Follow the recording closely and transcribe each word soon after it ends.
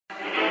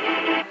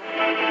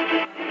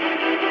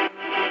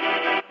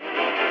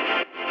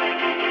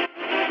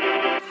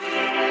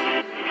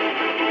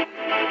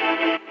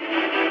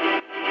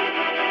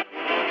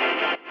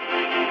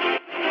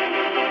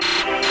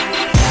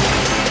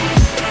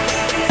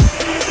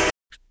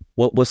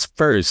What was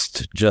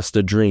first just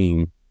a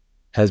dream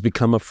has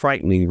become a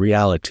frightening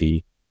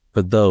reality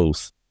for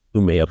those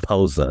who may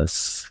oppose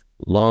us.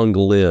 Long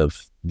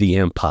live the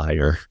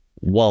Empire.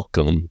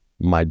 Welcome,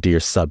 my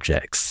dear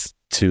subjects,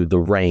 to the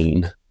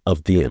reign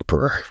of the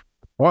Emperor.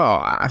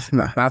 Well,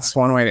 that's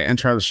one way to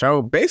intro the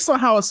show. Based on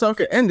how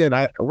Ahsoka ended,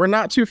 we're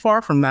not too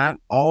far from that.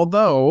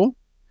 Although,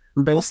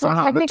 based on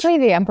how technically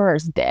the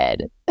Emperor's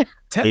dead.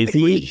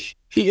 Technically,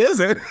 he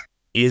isn't.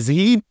 Is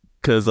he?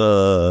 Because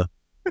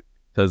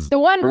the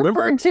one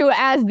referred to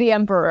as the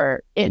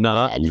Emperor is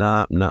dead.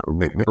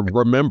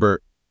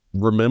 Remember,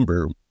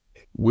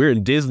 we're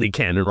in Disney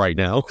canon right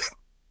now.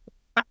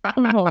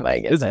 Oh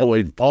my goodness.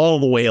 It's all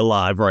the way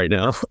alive right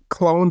now.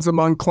 Clones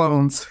among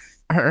clones.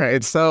 All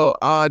right. So,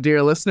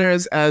 dear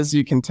listeners, as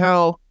you can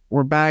tell,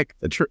 we're back.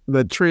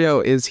 The trio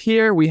is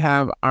here. We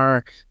have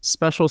our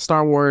special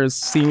Star Wars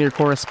senior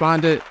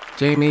correspondent,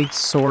 Jamie,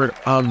 Sword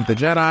of the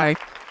Jedi.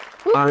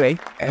 I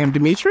am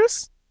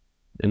Demetrius.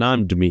 And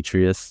I'm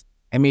Demetrius.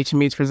 And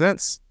Meet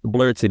presents the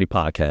Blurred City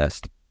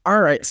Podcast. All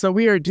right. So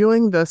we are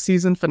doing the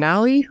season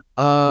finale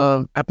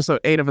of episode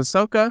 8 of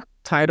Ahsoka,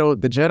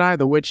 titled The Jedi,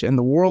 the Witch, and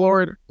the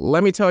Warlord.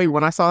 Let me tell you,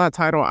 when I saw that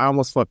title, I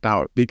almost flipped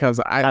out because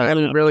I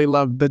really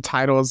love the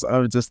titles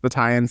of just the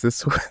tie-ins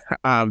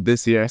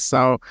this year.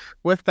 So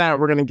with that,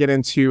 we're going to get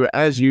into,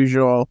 as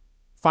usual,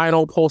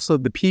 final pulse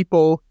of the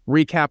people,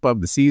 recap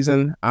of the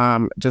season,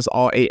 just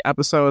all 8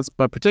 episodes,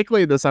 but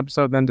particularly this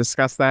episode, then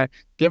discuss that,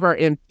 give our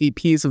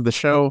MVPs of the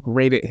show,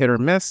 rate it hit or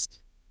miss,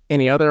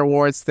 any other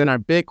awards, then our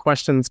big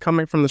questions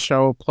coming from the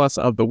show, plus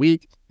of the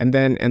week, and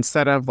then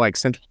instead of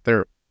since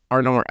there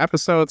are no more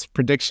episodes,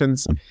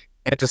 predictions,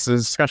 and just a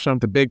discussion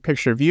of the big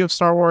picture view of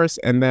Star Wars,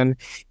 and then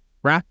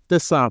wrap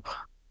this up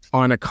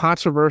on a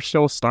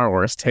controversial Star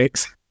Wars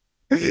takes.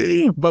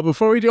 But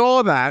before we do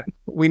all that,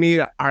 we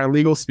need our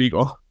legal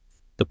spiegel.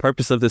 The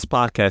purpose of this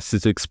podcast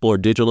is to explore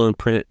digital and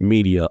print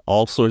media.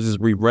 All sources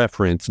we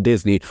reference,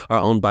 Disney, are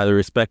owned by the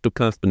respective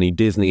company,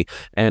 Disney,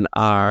 and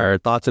our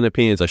thoughts and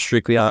opinions are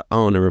strictly our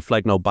own and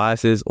reflect no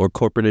biases or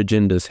corporate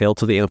agendas. Hail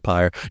to the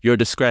Empire. Your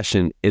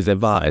discretion is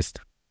advised.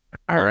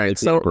 All right,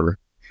 so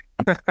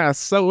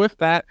with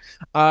that,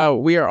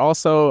 we are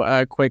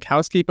also quick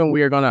housekeeping.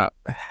 We are going to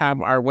have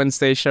our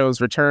Wednesday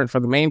shows return for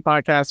the main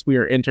podcast. We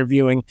are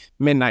interviewing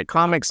Midnight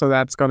Comics, so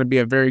that's going to be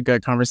a very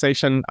good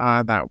conversation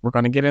that we're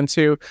going to get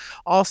into.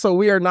 Also,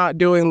 we are not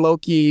doing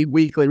Loki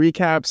weekly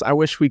recaps. I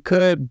wish we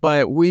could,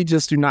 but we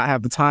just do not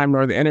have the time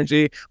nor the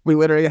energy. We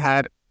literally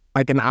had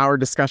an hour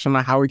discussion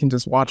on how we can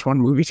just watch one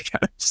movie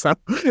together. So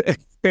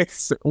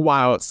it's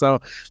wild. So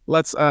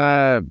let's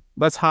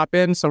hop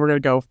in. So we're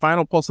going to go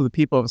final pulse of the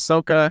people of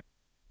Ahsoka.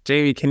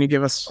 Jamie, can you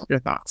give us your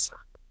thoughts?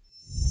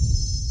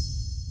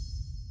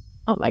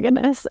 Oh my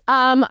goodness.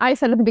 I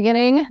said at the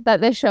beginning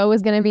that this show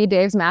was going to be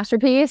Dave's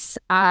masterpiece.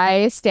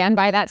 I stand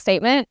by that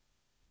statement.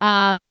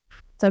 So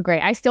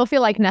great. I still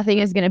feel like nothing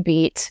is going to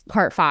beat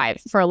part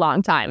 5 for a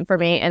long time for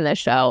me in this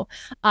show.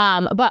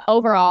 But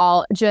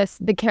overall,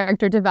 just the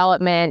character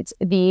development,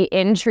 the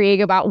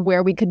intrigue about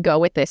where we could go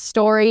with this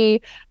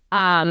story.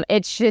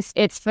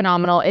 It's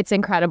phenomenal. It's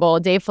incredible.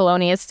 Dave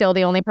Filoni is still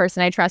the only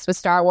person I trust with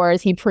Star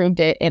Wars. He proved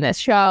it in this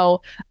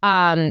show.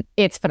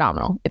 It's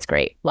phenomenal. It's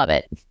great. Love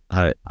it.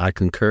 I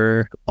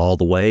concur all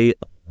the way.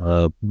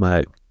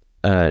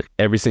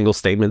 Every single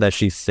statement that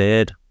she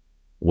said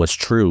was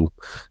true.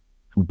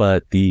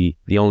 But the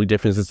only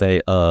difference is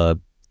the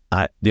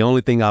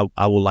only thing I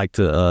would like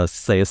to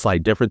say a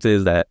slight difference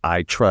is that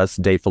I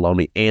trust Dave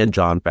Filoni and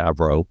Jon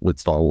Favreau with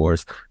Star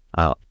Wars.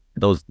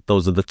 Those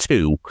are the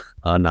two,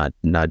 not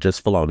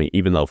just Filoni,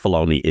 even though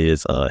Filoni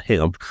is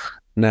him.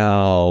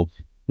 Now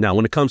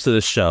when it comes to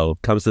the show,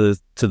 comes to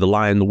the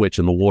Lion, the Witch,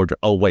 and the Wardrobe.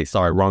 Oh wait,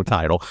 sorry, wrong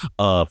title.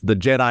 The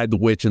Jedi, the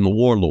Witch, and the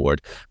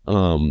Warlord.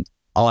 All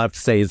I have to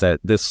say is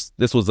that this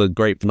was a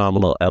great,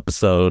 phenomenal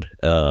episode.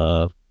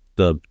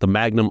 The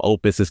magnum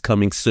opus is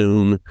coming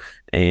soon,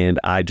 and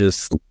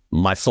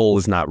my soul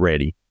is not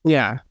ready.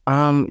 Yeah.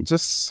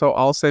 Just so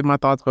I'll say my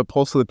thoughts, but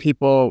Pulse of the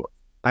People,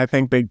 I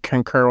think they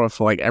concur with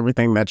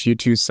everything that you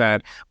two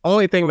said.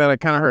 Only thing that I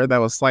kind of heard that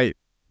was slight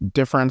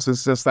difference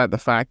is just that the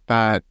fact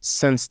that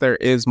since there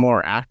is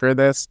more after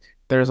this,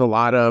 there's a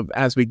lot of,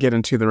 as we get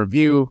into the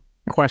review,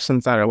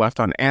 questions that are left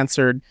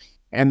unanswered.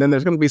 And then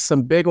there's going to be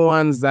some big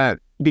ones that,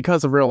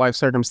 because of real life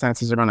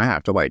circumstances, are going to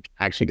have to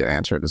actually get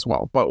answered as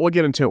well. But we'll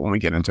get into it when we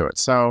get into it.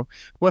 So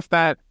with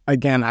that,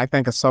 again, I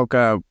think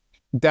Ahsoka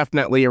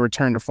definitely a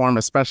return to form,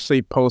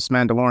 especially post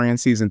Mandalorian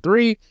season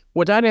 3,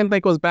 which I didn't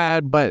think was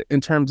bad, but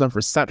in terms of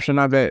reception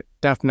of it,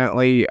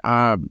 definitely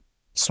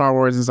Star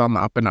Wars is on the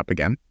up and up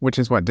again, which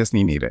is what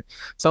Disney needed.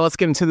 So let's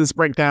get into this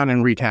breakdown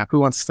and recap.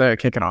 Who wants to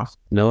kick it off?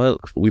 You know what?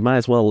 We might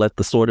as well let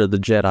the Sword of the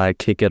Jedi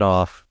kick it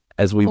off,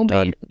 as we've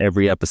done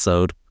every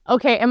episode.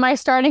 Okay, am I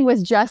starting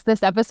with just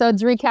this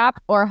episode's recap,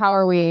 or how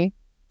are we?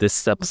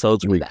 This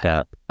episode's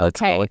recap.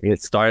 Okay.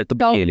 Let's start at the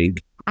beginning.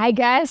 I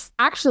guess,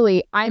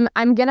 actually, I'm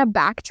gonna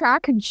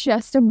backtrack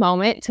just a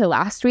moment to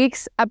last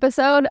week's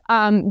episode,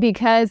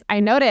 because I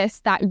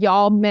noticed that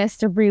y'all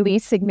missed a really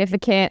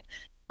significant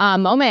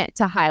moment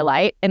to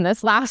highlight in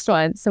this last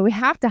one. So we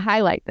have to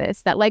highlight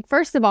this, that like,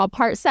 first of all,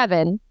 part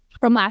 7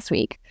 from last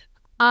week.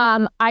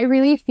 I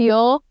really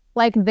feel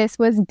like this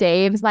was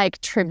Dave's like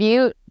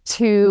tribute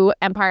to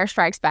Empire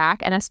Strikes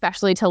Back, and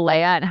especially to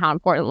Leia and how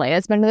important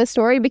Leia's been to the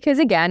story. Because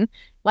again,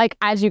 like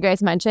as you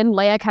guys mentioned,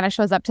 Leia kind of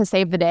shows up to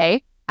save the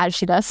day, as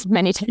she does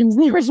many times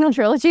in the original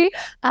trilogy,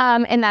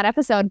 in that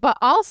episode. But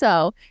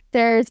also,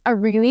 there's a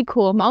really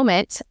cool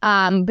moment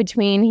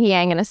between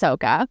Huyang and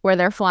Ahsoka, where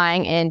they're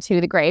flying into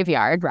the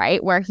graveyard,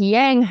 right? Where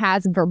Huyang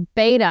has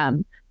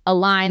verbatim a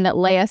line that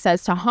Leia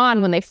says to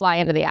Han when they fly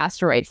into the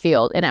asteroid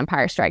field in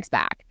Empire Strikes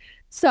Back.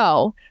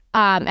 So,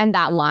 and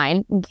that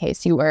line, in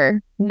case you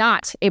were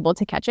not able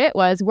to catch it,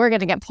 was, "We're going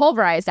to get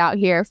pulverized out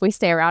here if we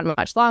stay around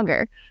much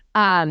longer."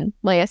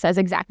 Leia says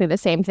exactly the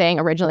same thing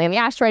originally in the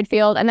asteroid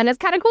field. And then it's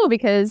kind of cool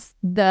because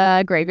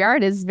the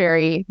graveyard is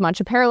very much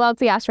a parallel to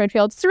the asteroid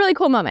field. It's a really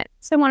cool moment.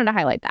 So I wanted to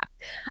highlight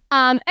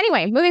that.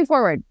 Anyway, moving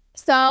forward.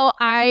 So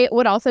I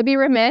would also be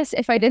remiss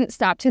if I didn't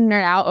stop to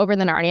nerd out over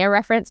the Narnia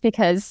reference,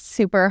 because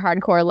super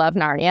hardcore love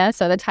Narnia.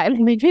 So the title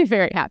made me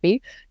very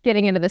happy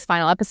getting into this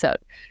final episode.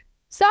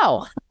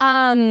 So,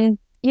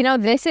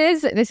 this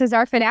is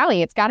our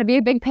finale. It's got to be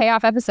a big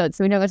payoff episode.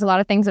 So we know there's a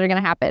lot of things that are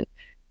going to happen.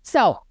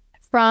 So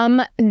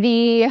from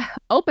the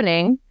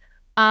opening,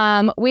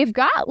 we've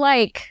got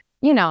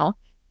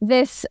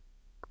this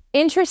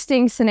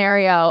interesting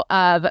scenario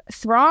of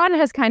Thrawn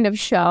has kind of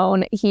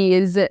shown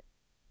he's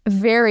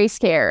very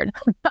scared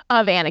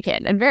of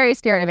Anakin and very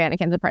scared of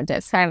Anakin's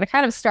apprentice,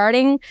 kind of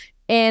starting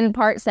in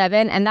part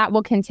 7, and that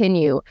will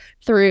continue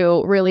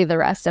through really the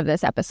rest of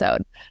this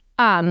episode.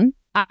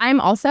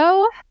 I'm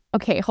also,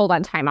 okay, hold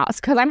on, timeouts,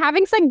 because I'm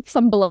having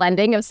some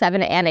blending of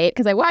 7 and 8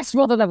 because I watched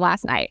both of them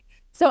last night.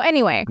 So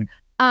anyway,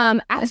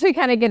 as we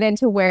kind of get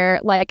into where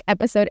like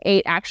episode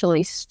 8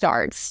 actually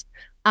starts,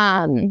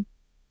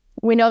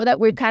 we know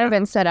that we've kind of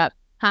been set up,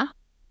 A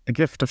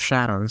Gift of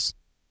Shadows.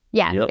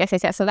 Yeah, Yep.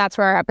 yes. So that's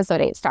where our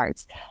episode 8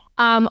 starts,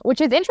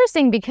 which is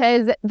interesting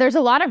because there's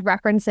a lot of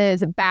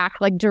references back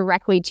like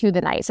directly to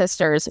the Night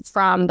Sisters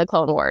from the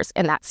Clone Wars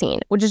in that scene,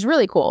 which is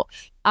really cool.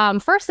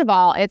 First of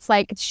all, it's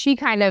like she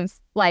kind of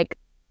like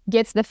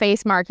gets the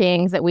face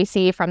markings that we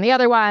see from the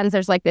other ones.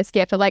 There's like this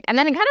gift of like, and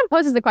then it kind of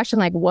poses the question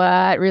like,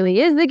 what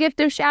really is the Gift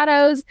of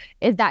Shadows?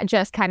 Is that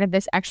just kind of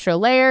this extra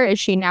layer? Is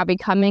she now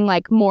becoming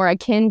like more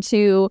akin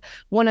to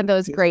one of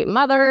those great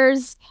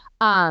mothers?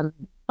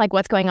 Like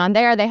what's going on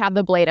there? They have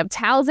the Blade of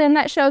Talzin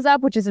that shows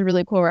up, which is a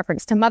really cool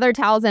reference to Mother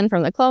Talzin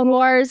from the Clone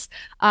Wars.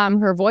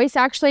 Her voice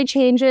actually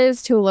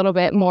changes to a little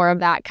bit more of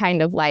that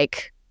kind of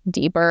like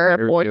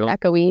deeper, more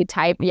echoey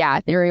type,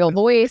 ethereal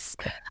voice.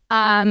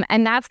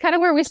 And that's kind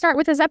of where we start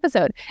with this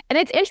episode. And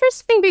it's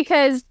interesting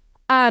because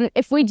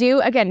if we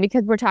do, again,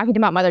 because we're talking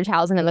about Mother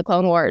Talzin in the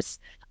Clone Wars,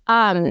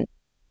 Mother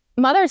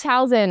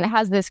Talzin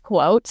has this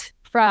quote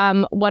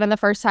from one of the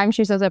first times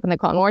she shows up in the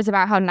Clone Wars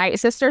about how Night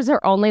Sisters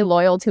are only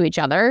loyal to each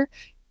other.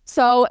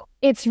 So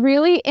it's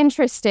really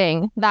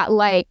interesting that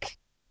like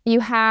you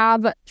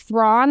have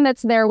Thrawn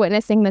that's there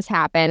witnessing this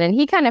happen, and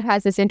he kind of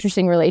has this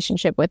interesting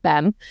relationship with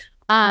them.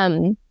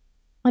 And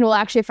we'll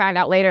actually find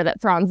out later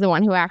that Thrawn's the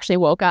one who actually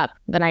woke up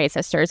the Night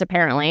Sisters,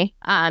 apparently,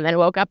 and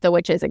woke up the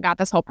witches and got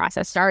this whole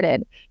process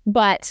started.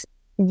 But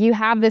you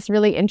have this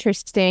really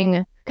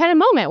interesting kind of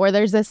moment where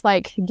there's this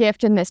like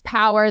gift and this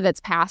power that's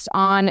passed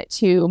on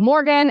to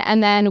Morgan,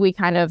 and then we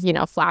kind of,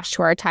 flash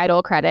to our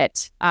title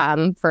credit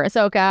for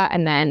Ahsoka,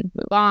 and then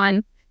move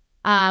on.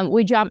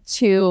 We jump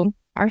to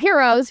our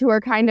heroes who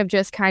are kind of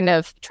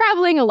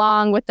traveling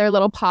along with their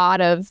little pod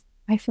of,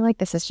 I feel like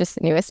this is just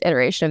the newest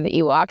iteration of the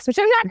Ewoks, which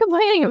I'm not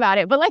complaining about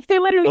it, but like they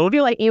literally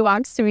feel like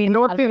Ewoks to me.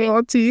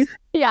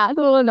 Yeah,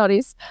 the little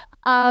noties.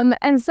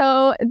 And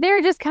so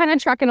they're just kind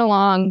of trucking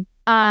along.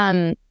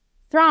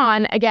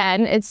 Thrawn,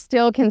 again, is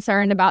still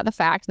concerned about the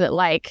fact that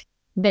like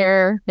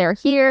they're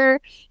here.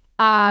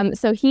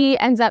 So he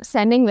ends up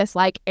sending this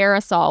like air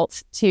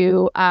assault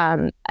to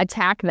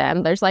attack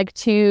them. There's like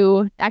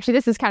actually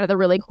this is kind of the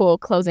really cool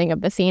closing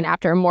of the scene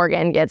after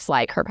Morgan gets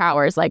like her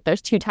powers. Like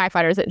there's 2 TIE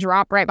fighters that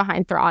drop right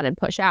behind Thrawn and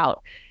push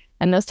out.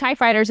 And those TIE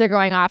fighters are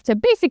going off to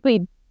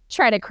basically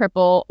try to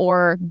cripple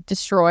or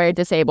destroy,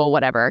 disable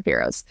whatever our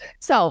heroes.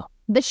 So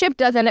the ship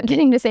does end up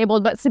getting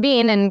disabled, but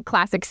Sabine, in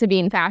classic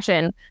Sabine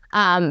fashion,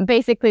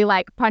 basically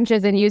like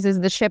punches and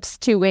uses the ship's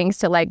 2 wings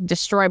to like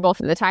destroy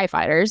both of the TIE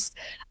fighters.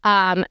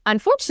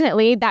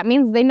 Unfortunately, that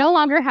means they no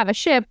longer have a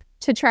ship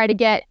to try to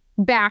get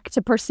back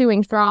to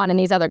pursuing Thrawn and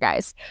these other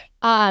guys.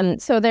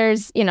 So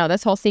there's,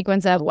 this whole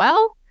sequence of,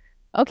 well,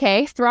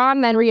 okay,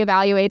 Thrawn then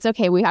reevaluates,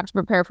 okay, we have to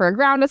prepare for a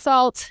ground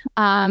assault.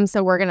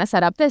 So we're going to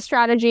set up this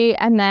strategy.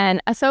 And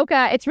then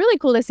Ahsoka, it's really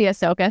cool to see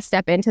Ahsoka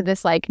step into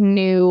this like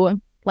new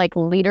like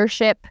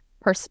leadership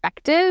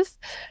perspective,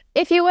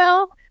 if you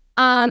will.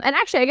 And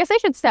actually, I guess I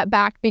should step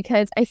back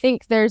because I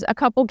think there's a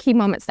couple key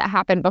moments that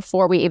happen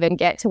before we even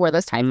get to where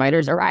those TIE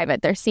fighters arrive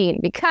at their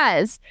scene.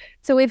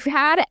 So we've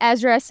had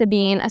Ezra,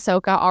 Sabine,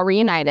 Ahsoka all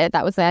reunited.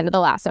 That was the end of the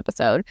last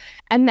episode.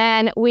 And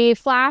then we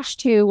flash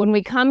to when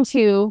we come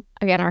to,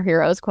 again, our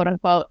heroes, quote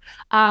unquote,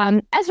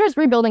 Ezra's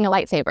rebuilding a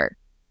lightsaber.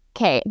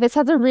 Okay, this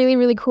has a really,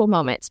 really cool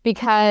moment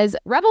because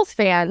Rebels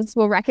fans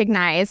will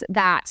recognize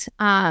that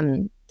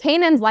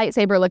Kanan's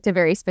lightsaber looked a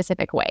very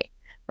specific way,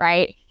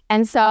 right?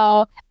 And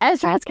so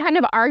Ezra's kind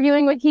of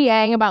arguing with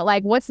Yang about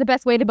like, what's the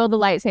best way to build a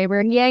lightsaber?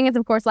 And Yang is,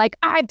 of course, like,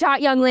 I've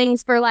taught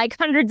younglings for like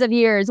hundreds of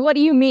years. What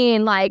do you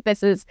mean? Like,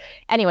 this is...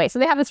 Anyway, so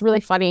they have this really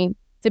funny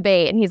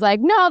debate. And he's like,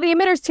 no, the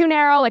emitter's too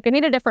narrow. Like, I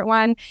need a different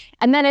one.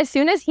 And then as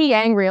soon as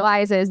Yang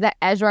realizes that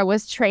Ezra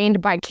was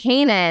trained by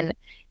Kanan,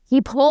 he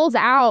pulls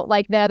out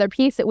like the other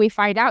piece that we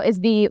find out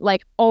is the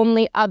like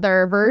only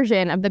other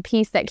version of the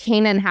piece that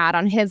Kanan had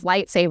on his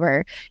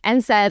lightsaber,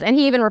 and says, and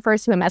he even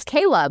refers to him as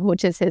Caleb,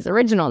 which is his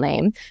original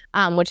name,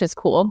 which is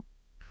cool.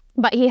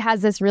 But he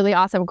has this really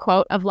awesome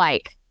quote of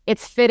like,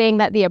 it's fitting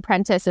that the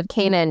apprentice of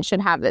Kanan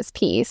should have this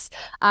piece.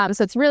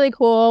 So it's really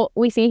cool.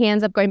 We see he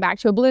ends up going back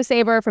to a blue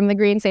saber from the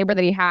green saber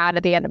that he had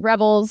at the end of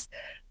Rebels.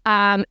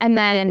 And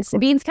then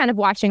Sabine's kind of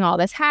watching all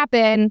this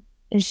happen,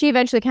 and she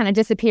eventually kind of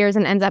disappears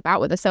and ends up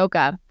out with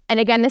Ahsoka. And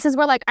again, this is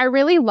where like I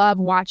really love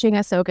watching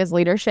Ahsoka's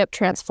leadership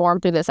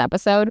transform through this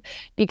episode,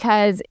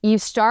 because you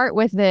start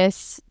with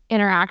this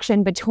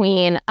interaction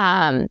between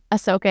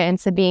Ahsoka and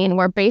Sabine,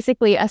 where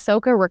basically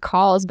Ahsoka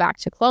recalls back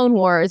to Clone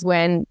Wars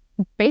when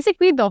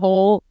basically the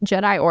whole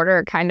Jedi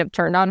Order kind of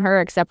turned on her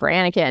except for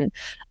Anakin.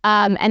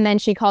 And then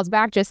she calls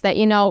back just that,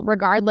 you know,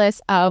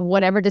 regardless of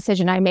whatever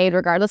decision I made,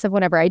 regardless of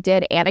whatever I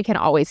did, Anakin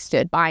always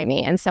stood by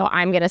me. And so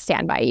I'm going to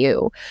stand by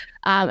you.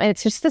 And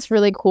it's just this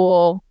really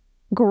cool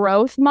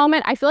growth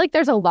moment. I feel like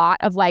there's a lot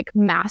of like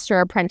master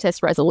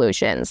apprentice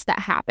resolutions that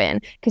happen,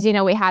 because, you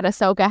know, we had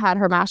Ahsoka had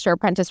her master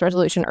apprentice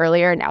resolution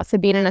earlier. Now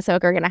Sabine and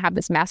Ahsoka are going to have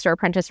this master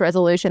apprentice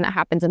resolution that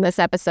happens in this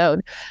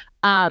episode.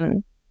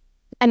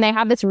 And they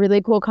have this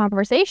really cool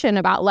conversation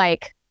about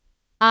like,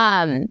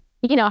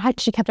 you know, how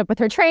she kept up with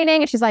her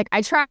training. And she's like,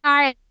 I try,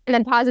 and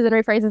then pauses and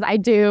rephrases, I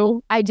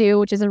do,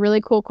 which is a really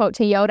cool quote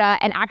to Yoda.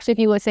 And actually, if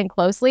you listen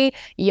closely,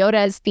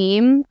 Yoda's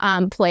theme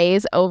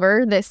plays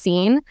over this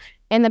scene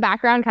in the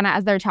background, kind of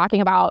as they're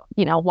talking about,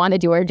 you know, want to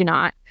do or do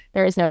not.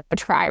 There is no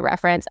try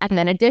reference. And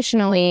then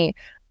additionally,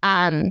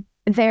 they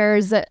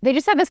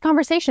just have this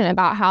conversation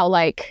about how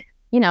like,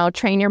 you know,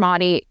 train your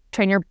body,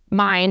 train your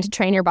mind,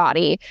 train your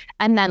body,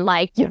 and then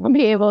like you'll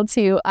be able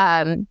to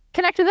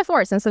connect to the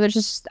Force. And so there's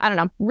just, I don't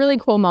know, really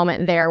cool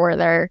moment there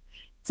where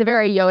it's a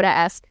very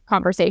Yoda-esque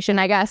conversation,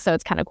 I guess. So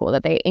it's kind of cool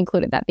that they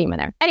included that theme in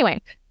there.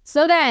 Anyway,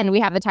 so then we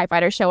have the TIE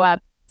fighters show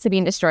up.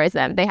 Sabine destroys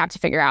them. They have to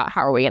figure out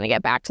how are we going to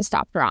get back to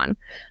stop Thrawn.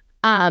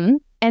 And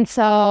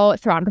so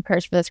Thrawn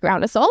prepares for this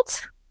ground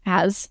assault,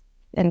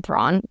 and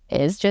Thrawn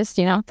is just,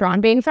 you know,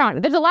 Thrawn being Thrawn.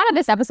 There's a lot of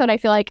this episode, I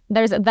feel like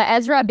there's the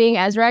Ezra being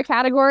Ezra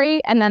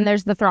category, and then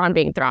there's the Thrawn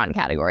being Thrawn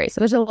category.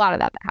 So there's a lot of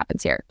that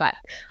happens here, but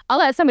I'll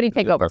let somebody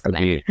take over from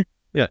there.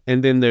 Yeah,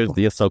 and then there's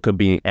the Ahsoka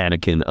being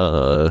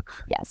Anakin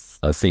yes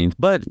scenes.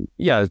 But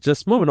yeah,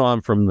 just moving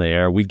on from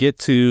there, we get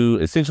to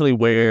essentially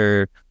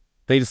where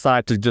they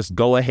decide to just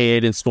go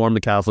ahead and storm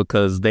the castle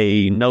because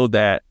they know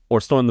that,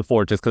 or storm the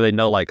fortress because they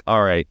know like,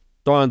 all right,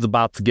 Thrawn's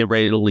about to get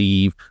ready to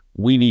leave.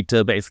 We need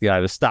to basically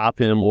either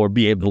stop him or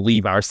be able to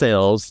leave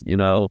ourselves, you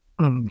know.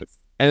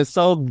 And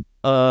so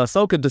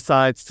Ahsoka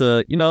decides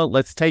to, you know,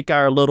 let's take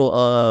our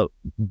little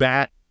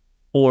bat,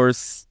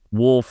 horse,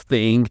 wolf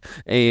thing,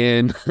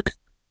 and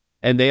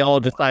and they all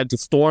decide to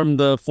storm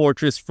the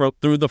fortress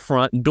through the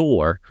front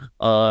door,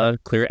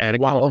 clear Anakin,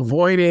 while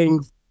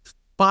avoiding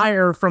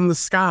fire from the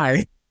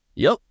sky.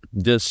 Yep,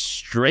 just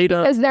straight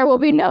up. Because there will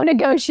be no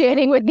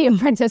negotiating with the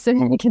apprentice of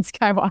Anakin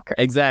Skywalker.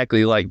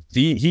 Exactly. Like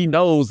he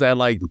knows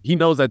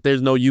that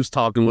there's no use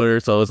talking with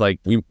her, so it's like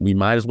we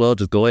might as well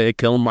just go ahead,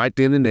 kill him right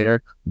then and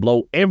there,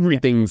 blow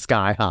everything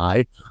sky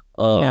high.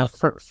 Yeah.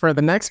 For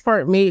the next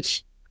part,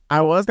 Meech, I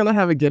was gonna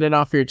have a get it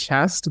off your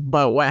chest,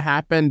 but what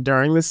happened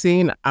during the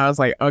scene, I was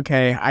like,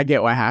 okay, I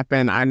get what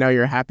happened. I know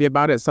you're happy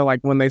about it. So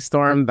like when they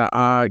storm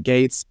the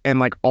gates and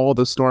like all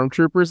the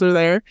stormtroopers are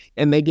there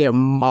and they get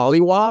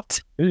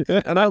mollywopped,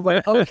 and I was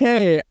like,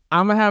 okay,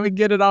 I'm gonna have a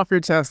get it off your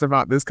chest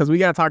about this because we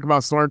gotta talk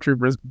about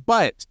stormtroopers.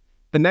 But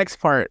the next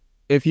part,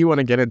 if you want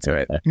to get into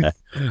it.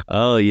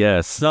 Oh yeah.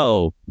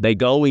 So they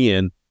go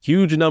in,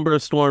 huge number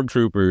of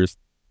stormtroopers,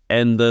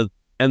 and the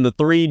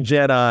three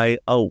Jedi,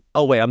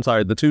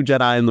 the two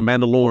Jedi and the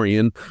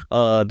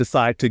Mandalorian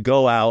decide to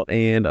go out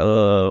and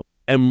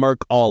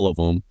murk all of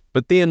them.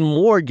 But then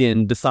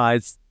Morgan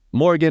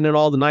and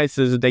all the Knights,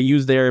 they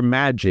use their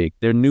magic,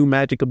 their new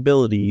magic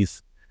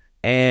abilities,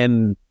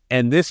 and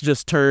this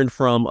just turned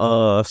from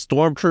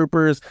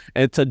stormtroopers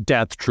into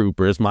death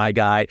troopers, my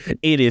guy.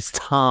 It is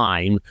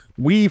time.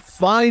 We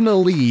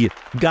finally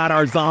got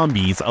our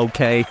zombies,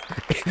 okay?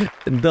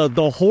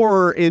 The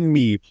horror in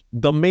me,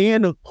 the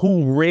man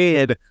who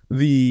read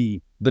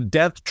the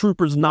Death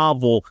Troopers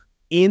novel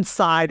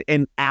inside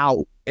and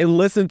out and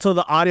listened to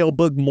the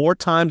audiobook more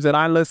times than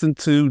I listened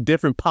to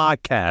different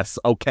podcasts,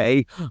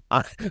 okay?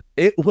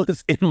 It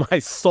was in my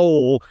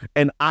soul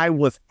and I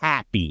was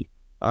happy.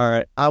 All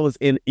right, I was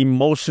in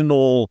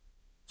emotional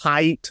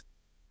height.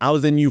 I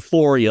was in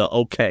euphoria,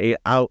 okay?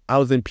 I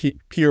was in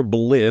pure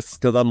bliss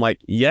because I'm like,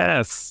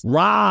 yes,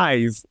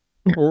 rise.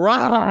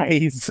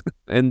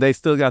 And they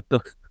still got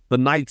the the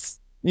knights,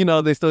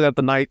 they still got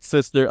the Night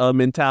Sister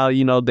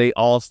mentality. They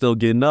all still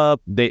getting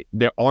up.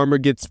 Their armor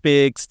gets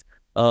fixed.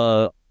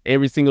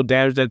 Every single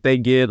damage that they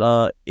get,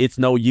 it's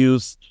no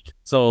use.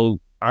 So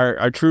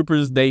our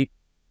troopers,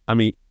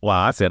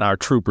 I said our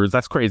troopers.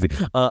 That's crazy.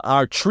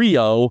 Our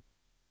trio,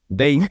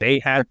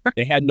 they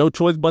had no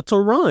choice but to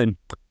run,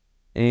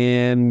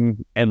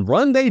 and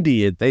run they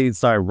did. They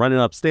started running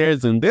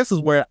upstairs, and this is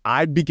where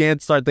I began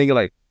to start thinking,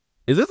 like,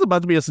 is this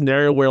about to be a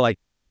scenario where like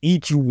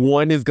each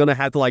one is gonna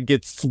have to like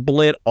get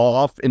split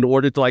off in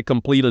order to like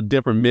complete a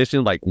different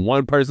mission? Like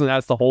one person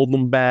has to hold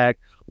them back,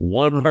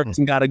 one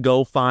person got to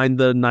go find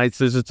the Night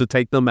Sisters to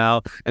take them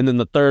out, and then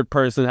the third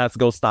person has to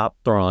go stop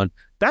Thrawn.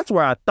 That's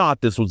where I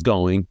thought this was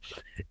going,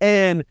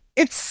 and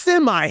it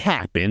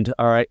semi-happened.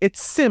 All right, it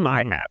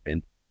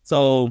semi-happened.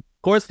 So of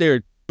course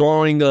they're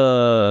throwing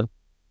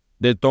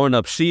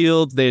up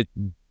shields. They're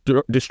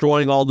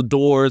destroying all the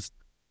doors.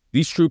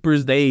 These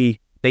troopers, they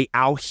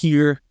out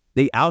here,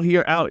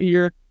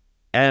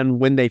 and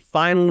when they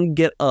finally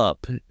get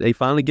up, they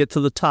finally get to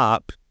the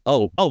top.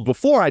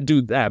 Before I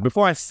do that,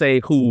 before I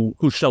say who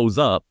shows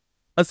up,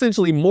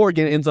 essentially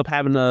Morgan ends up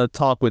having a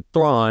talk with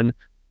Thrawn,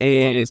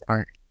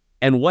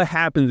 and what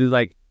happens is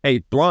like,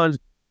 hey, Thrawn,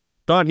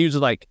 he was just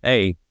like,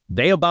 hey,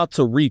 they about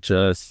to reach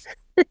us.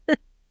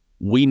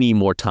 We need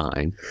more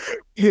time.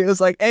 He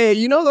was like, hey,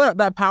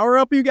 that power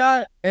up you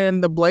got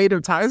and the blade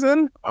of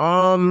Tyson?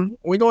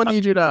 We gonna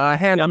need you to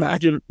handle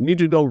that. Need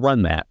you to go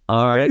run that.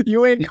 All right.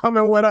 You ain't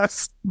coming with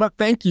us, but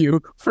thank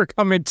you for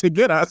coming to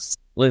get us.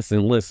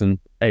 Listen.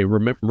 Hey,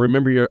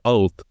 remember your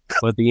oath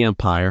with the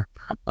Empire.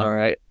 All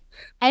right.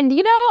 And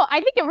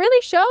I think it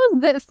really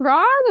shows that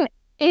Thrawn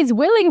is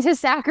willing to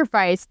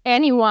sacrifice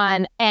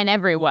anyone and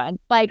everyone.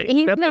 Like,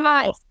 he's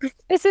not,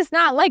 this is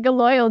not like a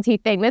loyalty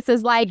thing. This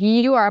is like,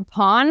 you are a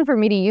pawn for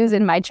me to use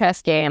in my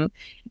chess game.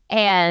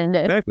 And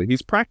exactly,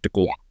 he's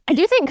practical. Yeah. I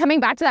do think, coming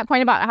back to that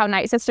point about how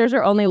Night Sisters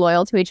are only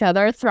loyal to each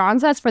other, Thrawn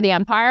says for the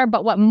Empire,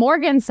 but what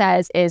Morgan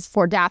says is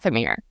for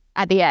Dathomir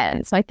at the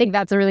end. So I think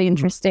that's a really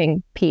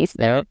interesting piece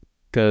there. Yeah,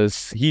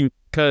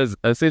 because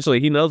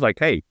essentially he knows, like,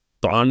 hey,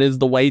 Thrawn is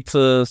the way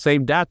to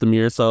save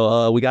Dathomir,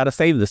 so we got to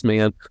save this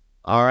man.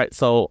 All right,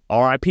 so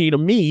R.I.P. to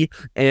me,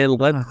 and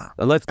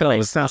let's go.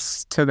 Makes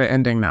sense to the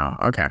ending now.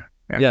 Okay.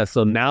 Yeah,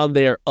 so now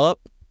they're up,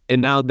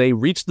 and now they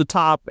reach the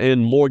top,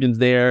 and Morgan's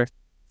there.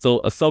 So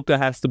Ahsoka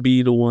has to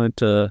be the one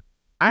to...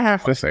 I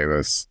have to say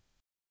this.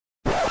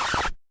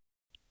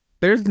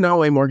 There's no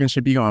way Morgan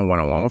should be going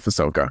one-on-one with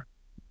Ahsoka.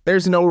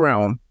 There's no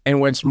realm in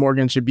which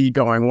Morgan should be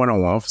going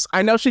one-on-one with...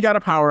 I know she got a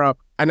power-up.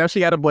 I know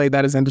she got a blade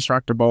that is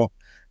indestructible.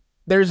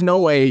 There's no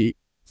way...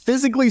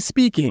 Physically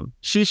speaking,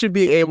 she should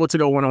be able to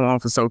go one-on-one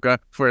with Ahsoka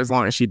for as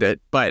long as she did,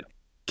 but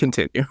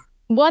continue.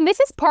 Well, and this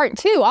is part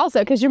 2 also,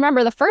 because you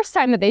remember the first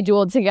time that they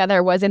dueled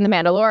together was in The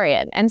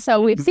Mandalorian. And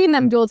so we've seen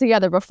them duel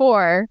together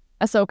before.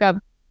 Ahsoka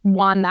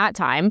won that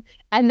time.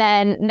 And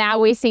then now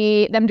we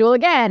see them duel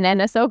again,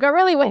 and Ahsoka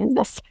really wins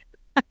this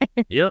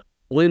time. Yep,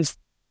 wins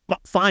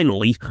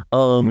finally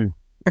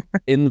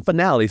in the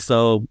finale.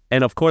 So,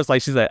 and of course,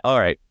 like she said, all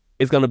right,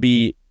 it's going to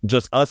be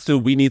just us two.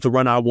 We need to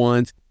run our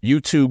ones. You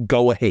two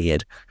go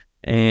ahead.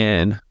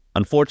 And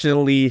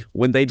unfortunately,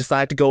 when they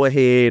decide to go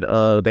ahead,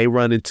 they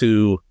run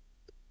into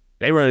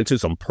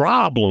some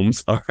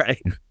problems. All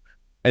right.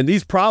 And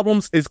these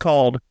problems is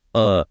called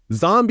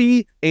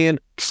zombie and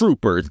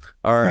troopers.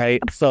 All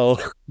right. So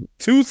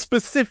 2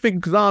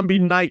 specific zombie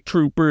night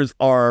troopers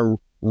are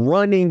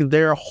running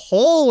their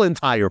whole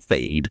entire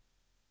fade.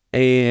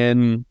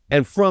 And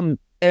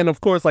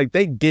of course, like,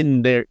 they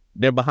getting their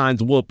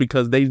behinds whooped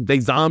because they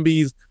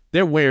zombies.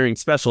 They're wearing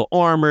special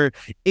armor.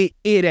 It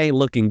ain't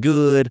looking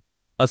good.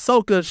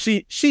 Ahsoka,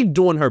 she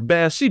doing her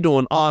best. She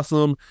doing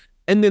awesome.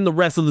 And then the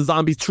rest of the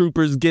zombie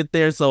troopers get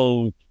there.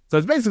 So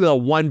it's basically a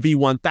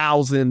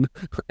 1v1000.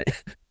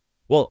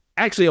 Well,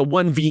 actually a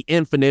 1v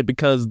infinite,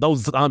 because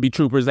those zombie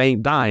troopers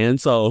ain't dying.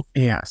 So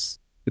yes,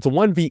 it's a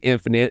 1v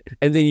infinite.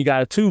 And then you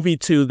got a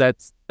 2v2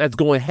 that's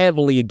going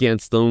heavily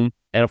against them.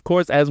 And of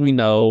course, as we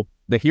know,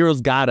 the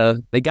heroes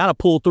gotta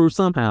pull through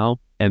somehow.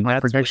 And my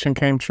prediction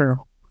came true.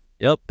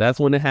 Yep, that's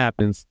when it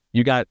happens.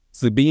 You got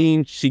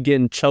Sabine, she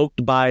getting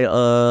choked by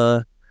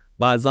a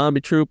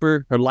zombie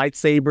trooper, her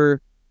lightsaber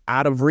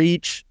out of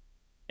reach,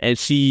 and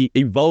she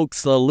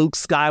evokes Luke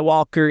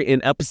Skywalker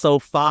in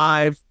episode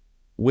 5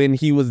 when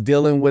he was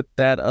dealing with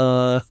that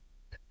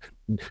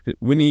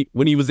when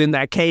he was in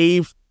that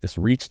cave. Just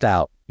reached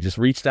out.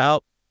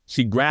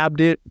 She grabbed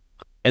it,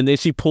 and then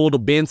she pulled a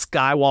Ben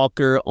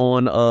Skywalker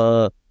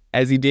on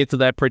as he did to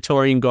that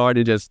Praetorian Guard,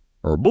 and just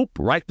boop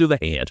right through the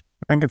head.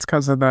 I think it's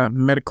because of the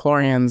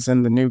midichlorians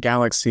in the new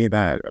galaxy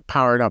that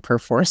powered up her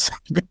force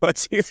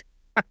abilities.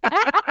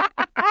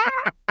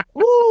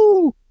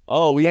 Woo!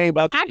 Oh, we ain't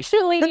about to...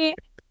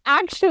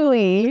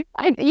 Actually,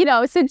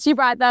 since you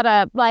brought that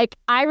up, like,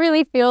 I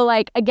really feel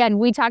like, again,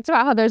 we talked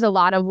about how there's a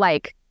lot of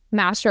like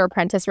master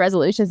apprentice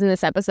resolutions in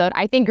this episode.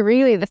 I think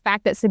really the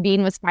fact that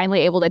Sabine was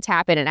finally able to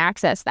tap in and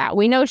access that,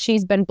 we know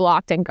she's been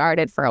blocked and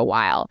guarded for a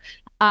while.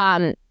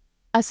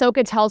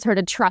 Ahsoka tells her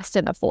to trust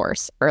in the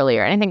Force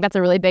earlier. And I think that's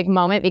a really big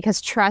moment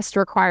because trust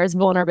requires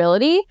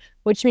vulnerability,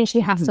 which means she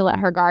has to let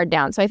her guard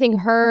down. So I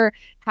think her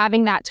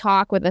having that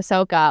talk with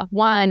Ahsoka,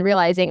 one,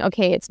 realizing,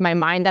 okay, it's my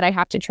mind that I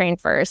have to train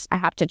first. I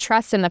have to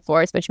trust in the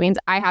Force, which means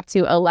I have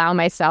to allow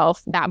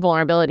myself that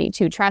vulnerability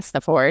to trust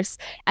the Force.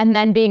 And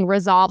then being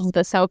resolved with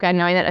Ahsoka,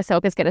 knowing that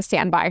Ahsoka's going to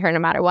stand by her no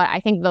matter what. I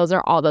think those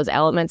are all those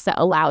elements that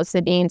allow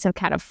Sabine to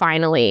kind of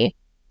finally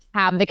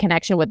have the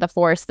connection with the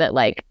Force that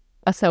like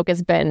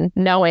Ahsoka's been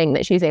knowing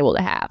that she's able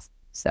to have.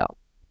 So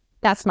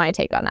that's my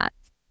take on that.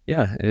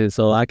 Yeah, and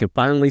so I can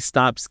finally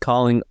stop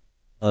calling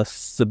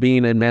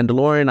Sabine a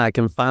Mandalorian. I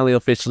can finally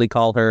officially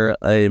call her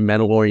a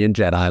Mandalorian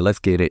Jedi. Let's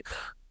get it.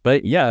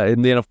 But yeah,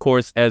 and then of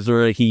course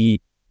Ezra,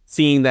 he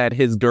seeing that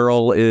his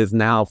girl is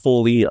now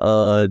fully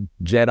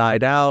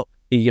Jedi'd out,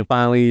 he can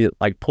finally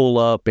like pull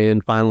up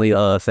and finally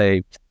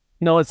say,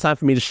 no, it's time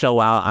for me to show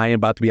out. I am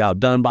about to be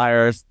outdone by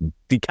her.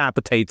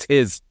 Decapitates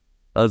his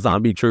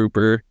zombie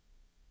trooper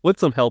with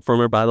some help from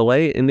her, by the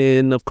way. And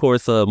then of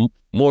course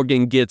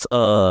Morgan gets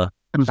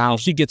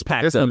she gets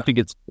packed up.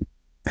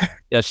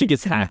 She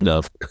gets packed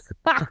up.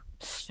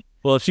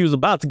 Well, she was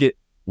about to get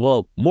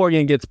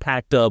Morgan gets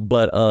packed up,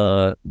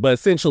 but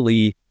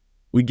essentially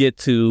we get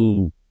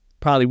to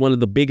probably one of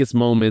the biggest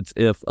moments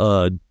if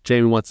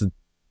Jamie wants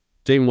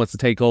to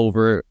take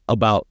over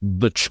about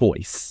the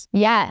choice.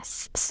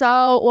 Yes.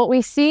 So what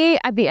we see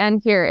at the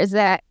end here is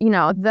that, you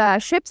know, the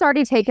ship's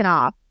already taken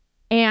off,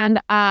 and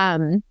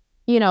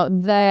you know,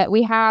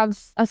 we have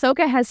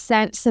Ahsoka has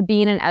sent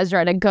Sabine and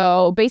Ezra to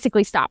go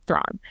basically stop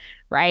Thrawn,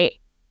 right?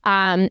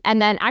 And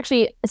then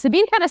actually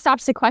Sabine kind of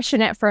stops to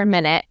question it for a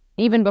minute,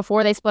 even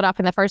before they split up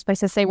in the first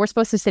place, to say, we're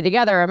supposed to stay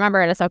together, remember?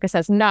 And Ahsoka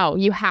says, no,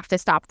 you have to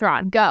stop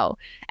Thrawn, go.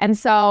 And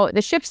so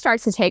the ship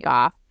starts to take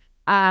off.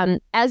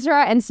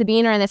 Ezra and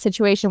Sabine are in this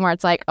situation where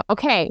it's like,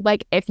 okay,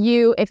 like if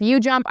you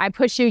jump, I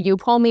push you, you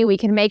pull me, we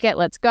can make it,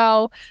 let's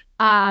go.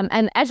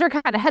 And Ezra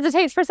kind of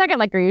hesitates for a second,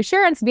 like, are you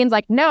sure? And Sabine's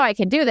like, no, I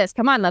can do this.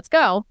 Come on, let's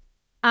go.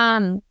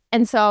 And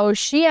so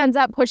she ends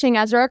up pushing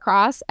Ezra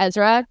across.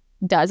 Ezra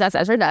does as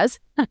Ezra does,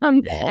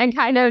 and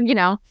kind of, you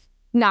know,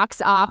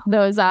 knocks off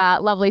those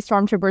lovely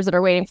stormtroopers that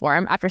are waiting for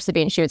him after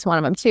Sabine shoots one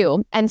of them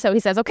too. And so he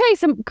says, okay,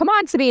 so come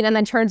on, Sabine, and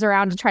then turns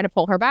around to try to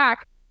pull her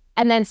back.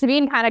 And then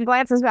Sabine kind of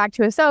glances back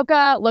to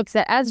Ahsoka, looks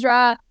at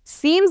Ezra,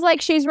 seems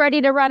like she's ready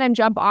to run and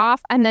jump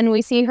off. And then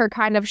we see her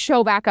kind of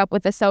show back up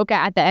with Ahsoka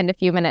at the end a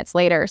few minutes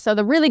later. So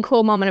the really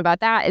cool moment about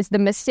that is the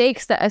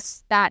mistakes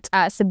that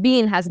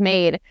Sabine has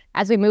made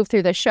as we move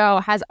through the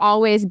show has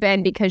always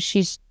been because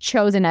she's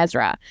chosen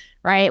Ezra,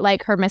 right?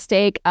 Like her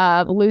mistake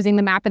of losing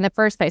the map in the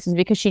first place was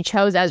because she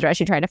chose Ezra.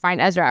 She tried to find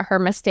Ezra. Her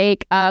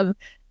mistake of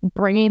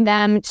bringing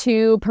them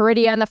to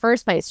Peridia in the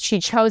first place,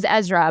 she chose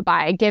Ezra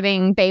by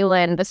giving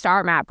Balin the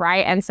star map,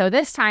 right? And so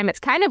this time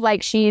it's kind of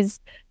like she's,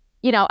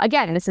 you know,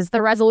 again, this is the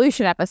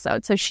resolution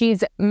episode. So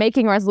she's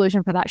making a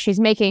resolution for that. She's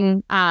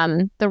making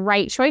the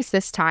right choice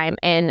this time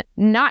in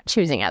not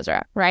choosing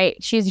Ezra,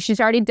 right? She's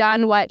already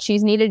done what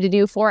she's needed to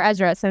do for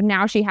Ezra. So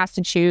now she has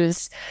to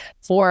choose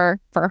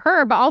for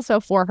her, but also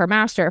for her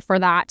master, for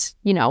that,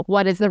 you know,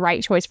 what is the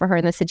right choice for her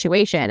in this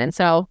situation. And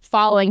so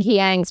following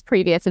Hiang's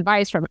previous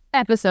advice from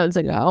episodes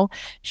ago,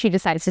 she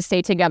decides to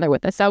stay together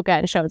with Ahsoka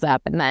and shows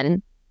up. And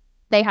then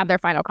they have their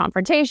final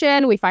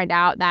confrontation. We find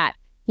out that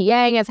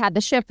Hiang has had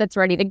the ship that's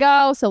ready to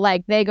go. So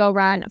like they go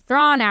run.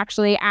 Thrawn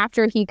actually,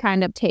 after he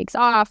kind of takes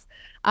off,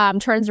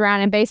 turns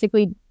around and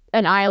basically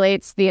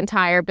annihilates the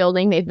entire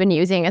building they've been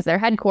using as their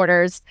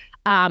headquarters,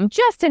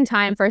 just in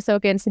time for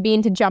Ahsoka and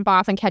Sabine to jump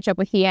off and catch up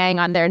with Hiang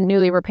on their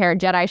newly repaired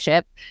Jedi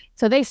ship.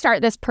 So they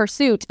start this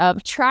pursuit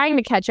of trying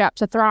to catch up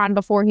to Thrawn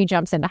before he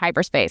jumps into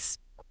hyperspace.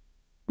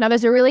 Now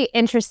there's a really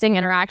interesting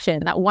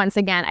interaction that once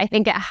again, I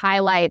think it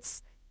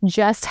highlights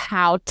just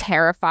how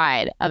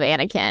terrified of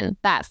Anakin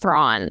that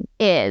Thrawn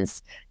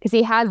is, because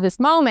he has this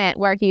moment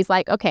where he's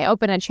like, okay,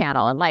 open a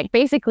channel, and like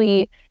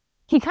basically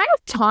he kind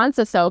of taunts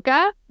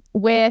Ahsoka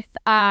with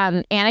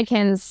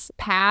Anakin's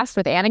past,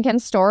 with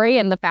Anakin's story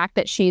and the fact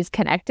that she's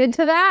connected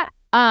to that.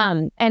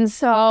 And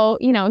so,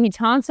 you know, he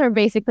taunts her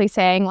basically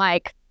saying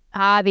like,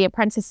 the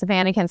apprentice of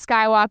Anakin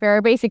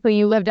Skywalker, basically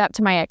you lived up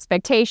to my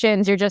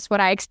expectations. You're just what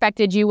I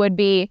expected you would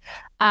be.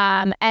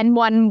 And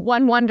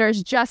one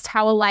wonders just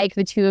how alike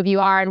the two of you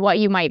are and what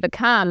you might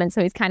become. And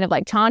so he's kind of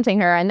like taunting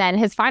her. And then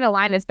his final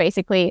line is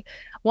basically,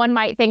 one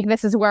might think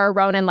this is where a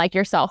Ronin like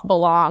yourself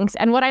belongs.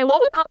 And what I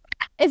love about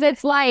that is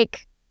it's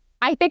like,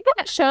 I think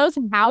that shows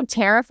how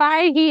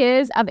terrified he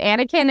is of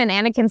Anakin and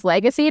Anakin's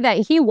legacy,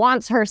 that he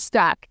wants her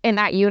stuck in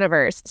that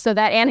universe so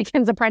that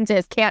Anakin's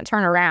apprentice can't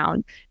turn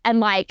around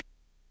and like,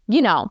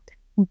 you know,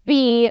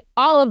 be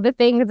all of the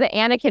things that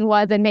Anakin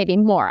was and maybe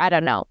more. I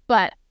don't know.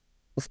 But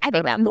I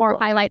think that more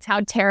highlights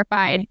how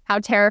terrified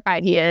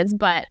he is.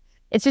 But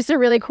it's just a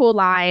really cool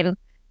line.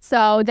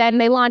 So then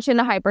they launch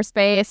into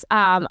hyperspace.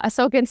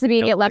 Ahsoka and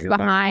Sabine get left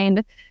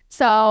behind.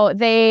 So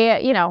they,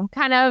 you know,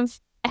 kind of,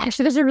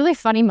 actually, there's a really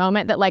funny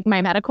moment that like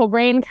my medical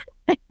brain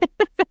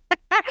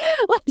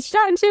like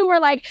Sean too, where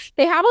like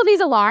they have all these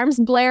alarms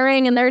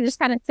blaring and they're just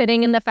kind of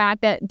sitting in the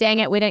fact that dang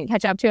it, we didn't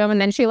catch up to him,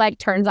 and then she like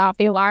turns off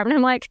the alarm and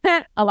I'm like,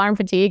 alarm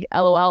fatigue,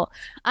 lol.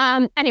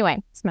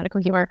 Anyway, it's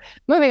medical humor.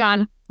 Moving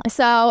on.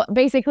 So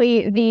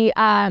basically the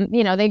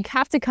they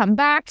have to come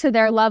back to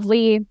their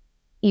lovely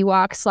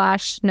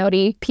Ewok /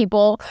 Noti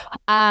people,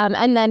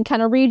 and then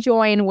kind of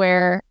rejoin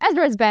where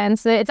Ezra's been.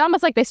 So it's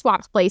almost like they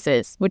swapped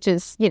places, which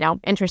is,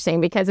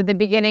 interesting, because at the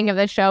beginning of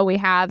the show, we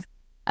have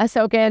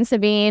Ahsoka and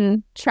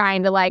Sabine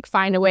trying to like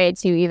find a way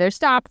to either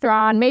stop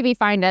Thrawn, maybe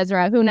find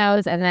Ezra, who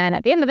knows. And then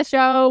at the end of the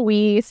show,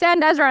 we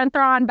send Ezra and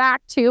Thrawn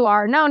back to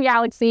our known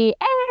galaxy,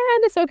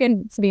 and Ahsoka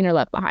and Sabine are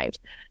left behind.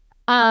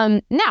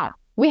 Now,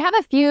 we have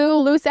a few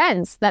loose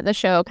ends that the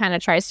show kind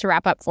of tries to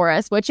wrap up for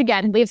us, which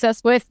again leaves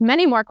us with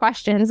many more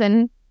questions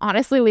and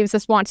honestly leaves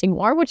us wanting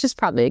more, which is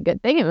probably a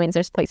good thing. It means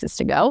there's places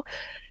to go.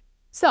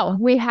 So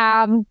we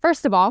have,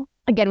 first of all,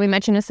 again, we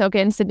mentioned Ahsoka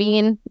and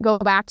Sabine go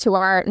back to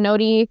our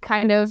Noti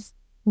kind of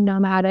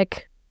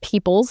nomadic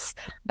peoples,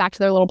 back to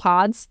their little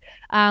pods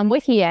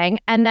with Yang.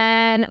 And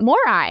then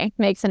Morai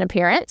makes an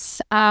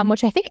appearance,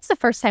 which I think is the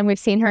first time we've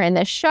seen her in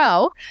this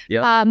show.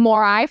 Yep.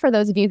 Morai, for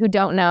those of you who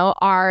don't know,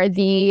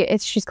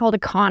 she's called a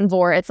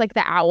convor. It's like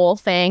the owl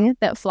thing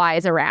that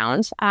flies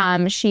around.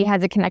 She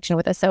has a connection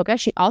with Ahsoka.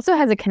 She also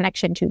has a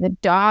connection to the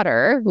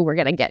daughter, who we're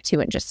going to get to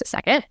in just a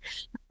second.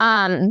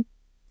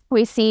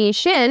 We see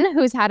Shin,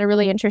 who's had a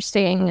really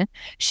interesting,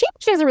 she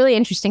has a really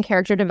interesting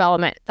character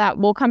development that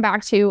we'll come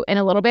back to in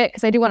a little bit,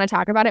 because I do want to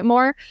talk about it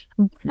more.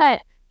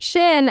 But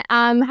Shin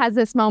has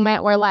this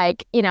moment where,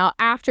 like,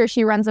 after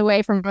she runs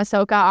away from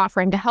Ahsoka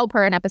offering to help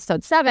her in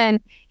episode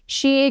 7,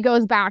 she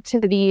goes back to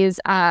these,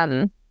 I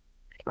can't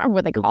remember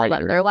what they call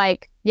them. They're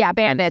like,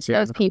 bandits,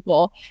 those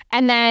people.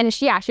 And then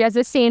she has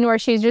this scene where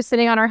she's just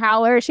sitting on her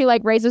howler. She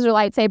like raises her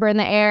lightsaber in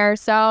the air.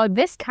 So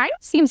this kind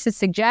of seems to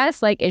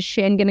suggest, like, is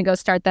Shin going to go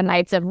start the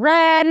Knights of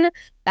Ren?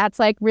 That's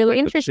like really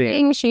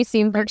interesting. She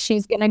seems like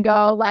she's going to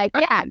go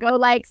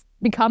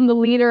become the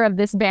leader of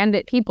this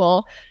bandit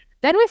people.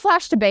 Then we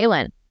flash to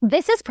Baylan.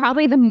 This is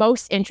probably the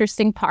most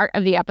interesting part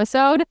of the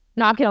episode,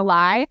 not going to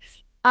lie.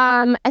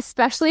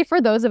 Especially for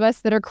those of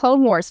us that are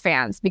Clone Wars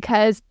fans,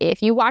 because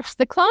if you watch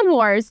the Clone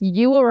Wars,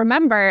 you will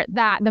remember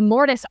that the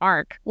Mortis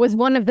arc was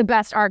one of the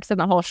best arcs in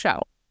the whole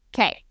show.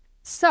 Okay,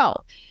 so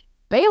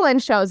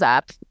Baylan shows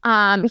up.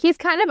 He's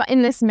kind of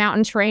in this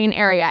mountain terrain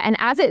area, and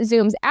as it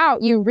zooms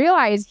out, you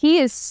realize he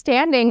is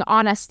standing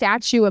on a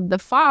statue of the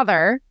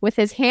father with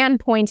his hand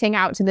pointing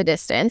out to the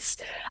distance.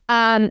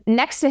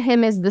 Next to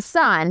him is the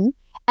son,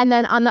 and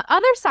then on the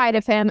other side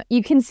of him,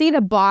 you can see the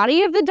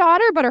body of the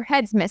daughter, but her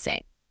head's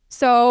missing.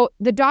 So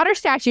the daughter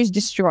statue is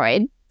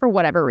destroyed for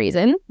whatever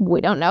reason.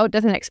 We don't know. It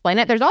doesn't explain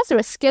it. There's also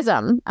a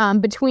schism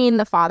between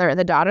the father and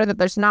the daughter that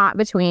there's not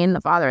between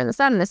the father and the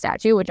son in the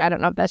statue, which I don't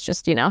know if that's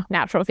just,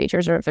 natural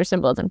features or if there's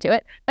symbolism to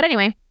it. But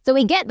anyway, so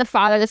we get the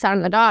father, the son,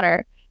 and the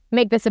daughter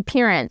make this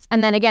appearance.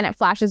 And then again, it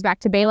flashes back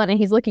to Baylan and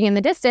he's looking in the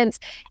distance.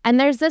 And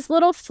there's this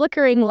little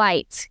flickering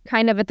light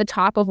kind of at the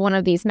top of one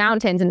of these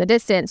mountains in the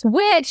distance,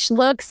 which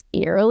looks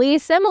eerily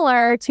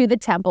similar to the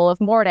Temple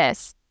of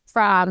Mortis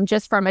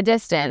from a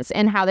distance,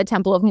 and how the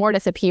Temple of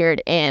Mortis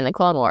appeared in the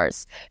Clone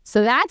Wars.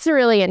 So that's a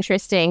really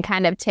interesting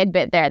kind of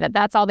tidbit there,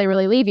 that's all they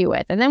really leave you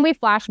with. And then we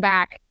flash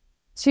back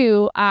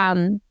to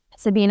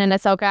Sabine and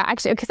Ahsoka,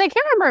 actually, because I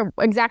can't remember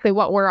exactly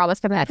what order all this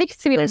coming. I think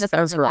Sabine and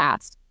Ahsoka were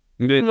last.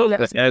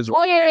 Ezra.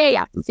 Oh,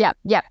 yeah.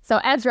 So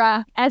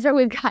Ezra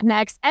we've got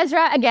next.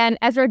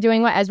 Ezra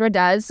doing what Ezra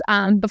does.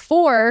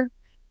 Before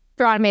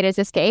Thrawn made his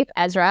escape,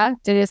 Ezra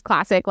did his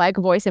classic like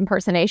voice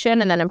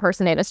impersonation and then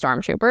impersonate a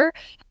stormtrooper.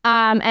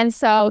 And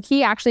so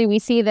we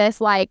see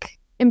this like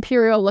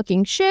Imperial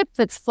looking ship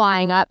that's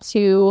flying up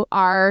to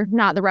our,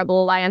 not the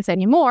Rebel Alliance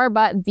anymore,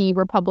 but the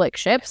Republic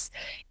ships.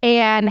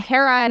 And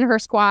Hera and her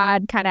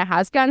squad kind of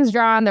has guns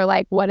drawn. They're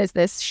like, what is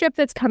this ship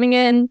that's coming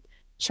in?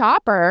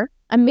 Chopper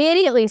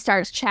immediately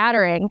starts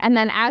chattering. And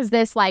then as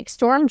this like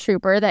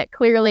stormtrooper that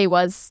clearly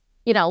was,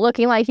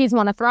 looking like he's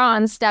one of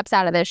Thrawn's steps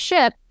out of this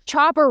ship,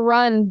 Chopper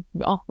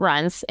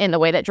runs in the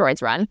way that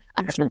droids run,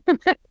 zooms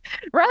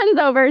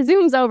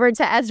over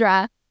to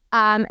Ezra,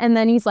 and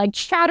then he's like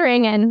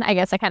chattering, and I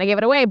guess I kind of gave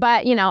it away,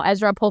 but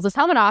Ezra pulls his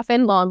helmet off,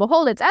 and lo and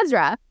behold, it's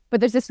Ezra.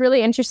 But there's this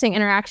really interesting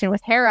interaction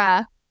with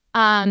Hera.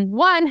 Hera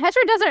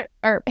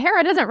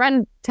doesn't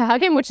run to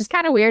hug him, which is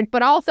kind of weird,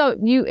 but also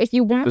if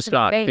you want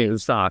the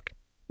stock.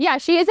 Yeah,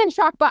 she is in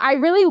shock, but I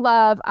really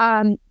love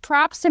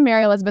props to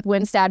Mary Elizabeth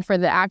Winstead for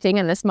the acting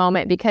in this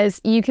moment, because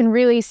you can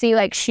really see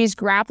like she's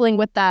grappling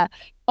with the,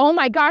 oh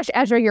my gosh,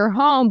 Ezra, you're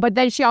home. But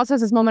then she also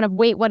has this moment of,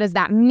 wait, what does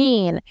that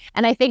mean?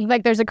 And I think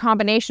like there's a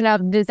combination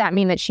of, does that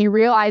mean that she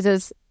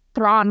realizes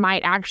Thrawn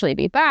might actually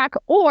be back?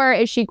 Or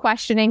is she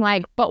questioning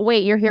like, but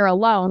wait, you're here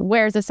alone.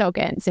 Where's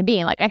Ahsoka and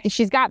Sabine? Like, I think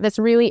she's got this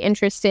really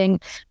interesting,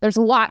 there's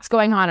lots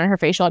going on in her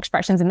facial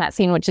expressions in that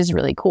scene, which is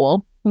really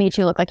cool. Meet,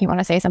 you look like you want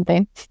to say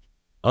something.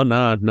 Oh,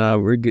 no,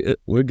 we're good.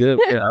 We're good.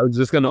 Yeah, I was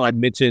just going to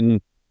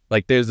mention,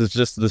 like, there's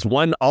this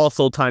one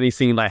also tiny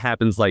scene that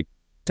happens, like,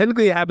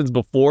 technically it happens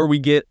before we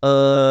get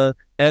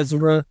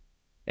Ezra,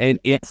 And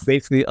it's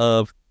basically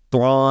of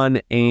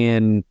Thrawn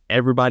and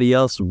everybody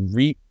else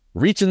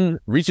reaching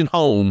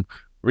home,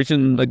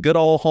 reaching the good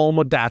old home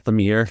of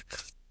Dathomir.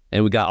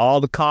 And we got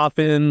all the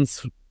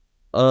coffins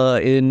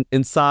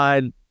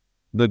inside.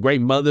 The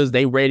Great Mothers,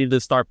 they ready to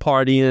start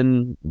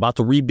partying, about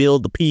to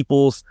rebuild the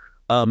peoples,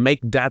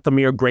 make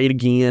Dathomir great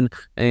again.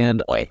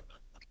 And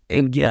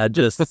yeah,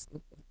 just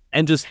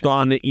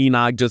Thrawn and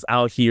Enoch just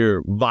out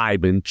here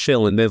vibing,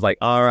 chilling. There's like,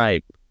 all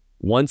right,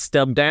 one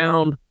step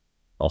down,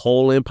 a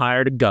whole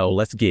empire to go.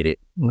 Let's get it.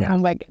 Oh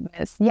my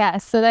goodness.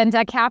 Yes. So then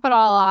to cap it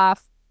all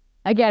off,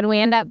 again, we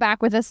end up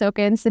back with Ahsoka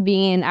and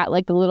Sabine at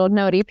like the little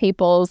Noti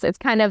peoples. It's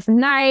kind of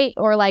night,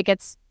 or like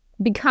it's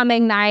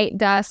becoming night,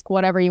 dusk,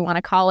 whatever you want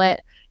to call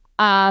it.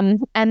 And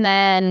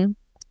then,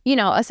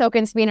 Ahsoka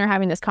and Sabine are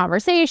having this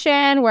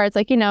conversation where it's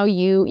like,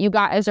 you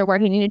got Ezra where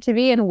he needed to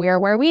be and we're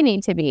where we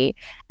need to be.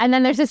 And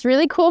then there's this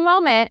really cool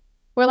moment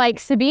where like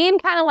Sabine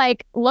kind of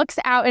like looks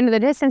out into the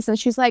distance and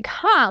she's like,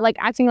 like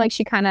acting like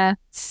she kind of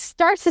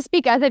starts to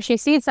speak as if she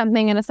sees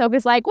something. And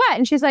Ahsoka's like, what?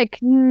 And she's like,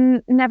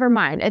 never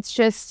mind.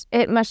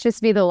 It must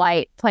just be the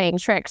light playing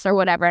tricks or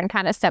whatever, and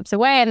kind of steps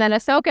away. And then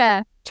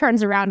Ahsoka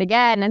turns around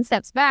again and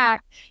steps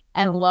back.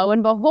 And lo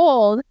and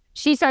behold,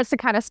 she starts to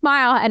kind of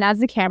smile. And as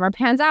the camera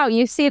pans out,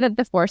 you see that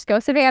the Force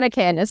Ghost of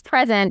Anakin is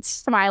present,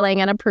 smiling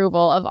in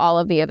approval of all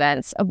of the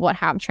events of what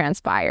have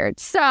transpired.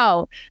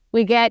 So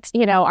we get,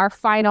 our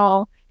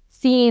final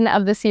scene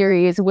of the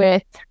series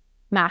with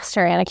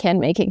Master Anakin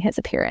making his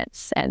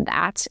appearance. And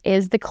that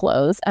is the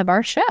close of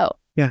our show.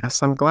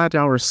 Yes, I'm glad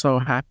y'all were so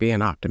happy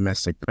and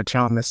optimistic, but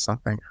y'all missed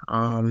something.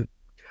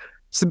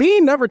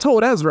 Sabine never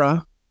told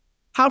Ezra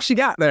how she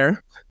got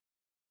there.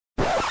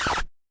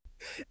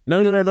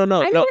 No.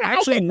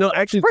 Actually,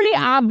 it's pretty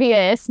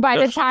obvious by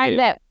the time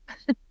that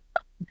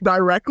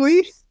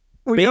directly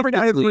we never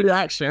got his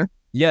reaction.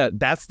 Yeah,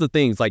 that's the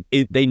thing. It's like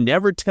they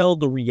never tell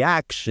the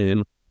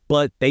reaction,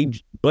 but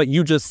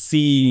you just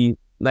see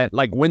that,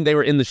 like when they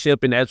were in the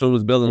ship and Ezra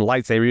was building the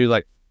lightsaber, you're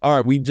like, all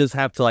right, we just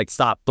have to like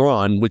stop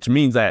Thrawn, which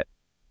means that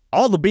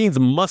all the beans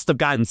must have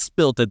gotten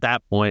spilt at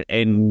that point,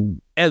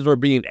 and Ezra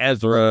being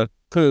Ezra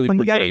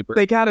clearly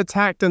they got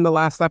attacked in the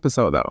last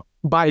episode though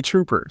by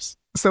troopers.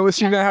 So is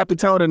she gonna have to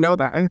tell her to know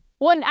that?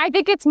 Well, I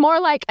think it's more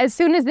like as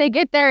soon as they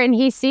get there and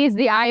he sees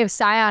the Eye of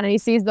Sion and he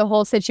sees the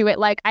whole situation,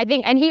 like I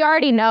think, and he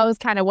already knows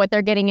kind of what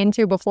they're getting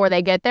into before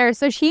they get there.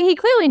 So he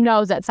clearly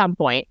knows at some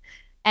point.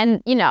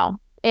 And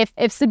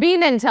if Sabine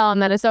didn't tell him,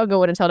 then Ahsoka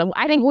would have told him.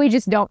 I think we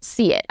just don't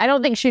see it. I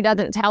don't think she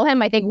doesn't tell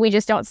him. I think we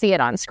just don't see it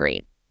on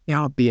screen.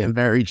 Y'all being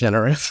very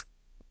generous.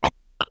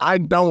 I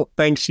don't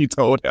think she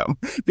told him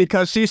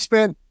because she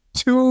spent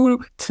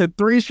 2 to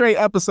 3 straight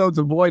episodes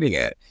avoiding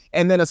it.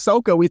 And then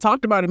Ahsoka, we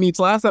talked about it in each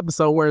last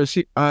episode where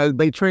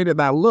they traded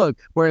that look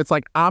where it's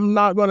like, I'm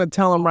not going to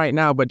tell him right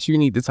now, but you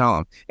need to tell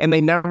him. And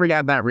they never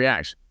got that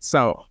reaction.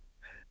 So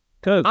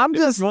I'm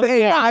just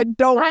saying, I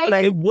don't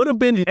think it would have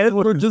been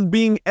Ezra just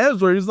being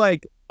Ezra. He's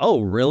like, oh,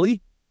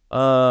 really?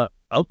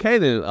 Okay,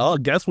 then I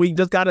guess we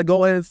just got to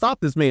go ahead and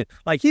stop this man.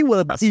 Like he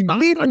would have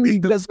immediately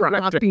just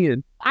dropped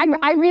in.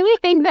 I really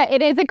think that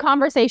it is a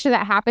conversation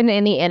that happened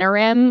in the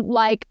interim,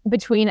 like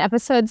between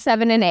episode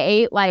 7 and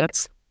 8, like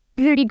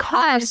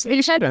because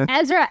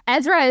Ezra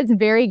is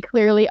very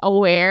clearly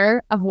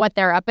aware of what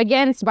they're up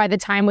against by the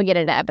time we get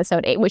into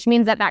episode 8, which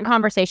means that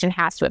conversation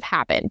has to have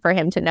happened for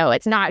him to know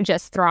it's not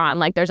just Thrawn.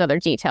 Like there's other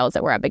details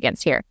that we're up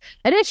against here.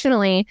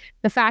 Additionally,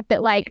 the fact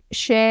that like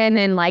Shin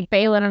and like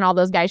Balin and all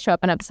those guys show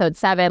up in episode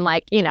 7,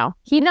 like,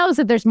 he knows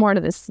that there's more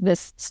to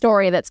this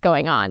story that's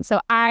going on. So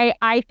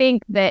I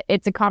think that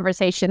it's a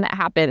conversation that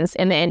happens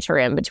in the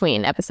interim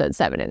between episode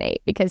 7 and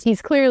 8, because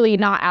he's clearly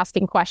not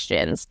asking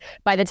questions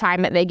by the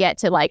time that they get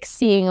to like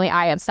seeing the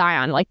Eye of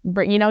Sion. Like,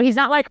 he's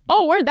not like,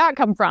 oh, where'd that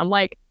come from?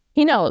 Like,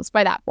 he knows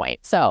by that point.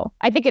 So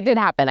I think it did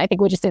happen. I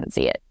think we just didn't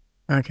see it.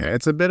 Okay,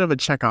 it's a bit of a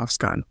Chekhov's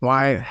gun.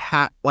 Why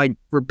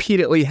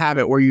repeatedly have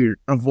it where you're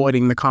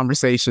avoiding the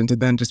conversation to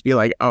then just be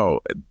like, oh,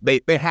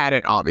 they had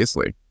it,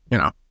 obviously,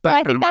 But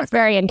I think that's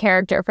very in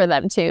character for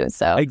them too.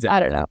 So exactly. I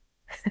don't know.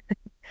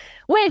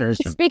 Which,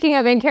 speaking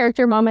of in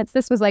character moments,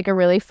 this was like a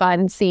really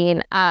fun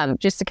scene.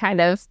 Just to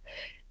kind of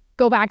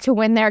go back to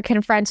when they're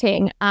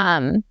confronting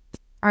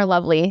our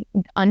lovely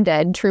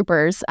undead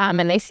troopers,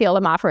 and they seal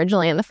them off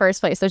originally in the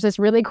first place. There's this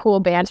really cool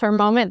banter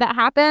moment that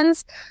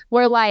happens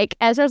where like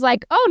Ezra's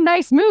like, oh,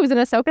 nice moves, and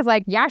Ahsoka's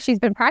like, yeah, she's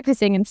been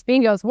practicing, and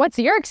Sabine goes, what's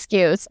your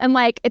excuse? And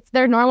like it's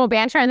their normal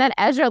banter, and then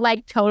Ezra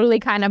like totally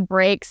kind of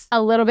breaks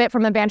a little bit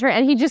from the banter,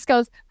 and he just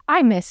goes,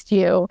 I missed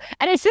you.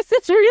 And it's just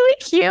this really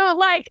cute,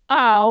 like,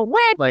 oh,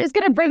 which is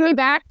going to bring me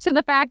back to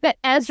the fact that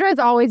Ezra's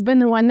always been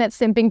the one that's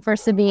simping for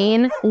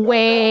Sabine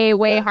way,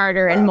 way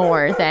harder and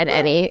more than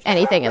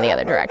anything in the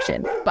other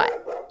direction.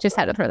 But just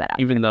had to throw that out.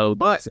 Even though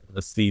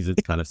the season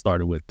kind of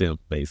started with them,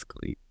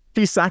 basically.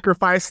 He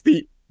sacrificed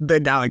the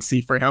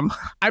galaxy for him.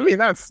 I mean,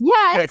 that's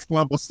next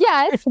level.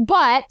 Yes,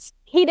 but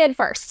he did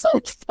first.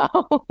 So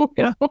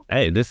yeah.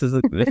 Hey, this is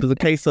a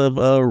case of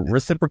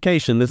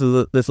reciprocation. This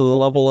is a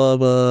level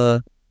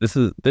of This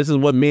is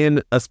what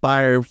men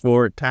aspire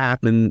for to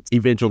happen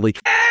eventually.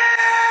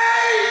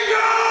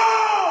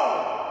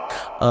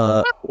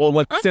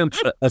 what Simp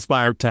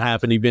aspired to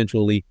happen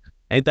eventually.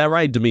 Ain't that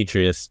right,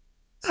 Demetrius?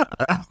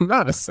 I'm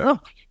not a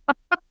Simp.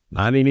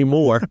 Not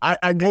anymore.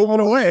 I gave it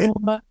away.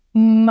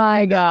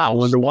 My God. I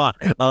wonder why.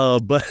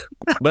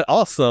 But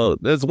also,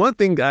 there's one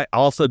thing I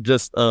also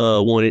just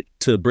wanted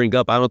to bring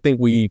up. I don't think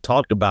we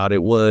talked about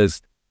it.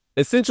 Was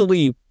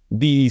essentially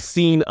the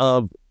scene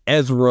of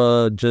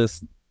Ezra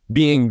just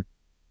being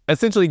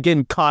essentially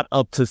getting caught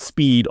up to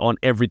speed on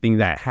everything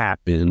that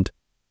happened,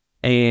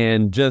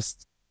 and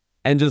just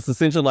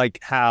essentially like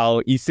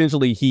how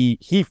essentially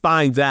he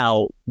finds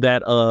out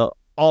that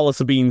all of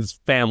Sabine's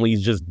family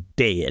is just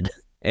dead,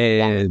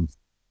 and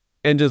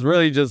just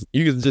really just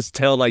you can just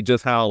tell like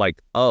just how like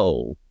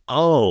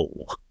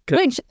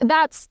which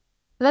that's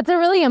a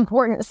really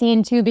important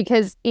scene too,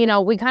 because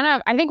we kind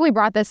of, I think we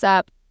brought this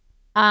up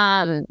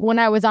when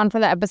I was on for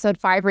the episode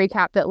 5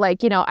 recap, that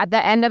like at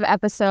the end of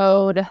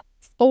episode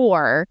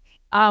 4,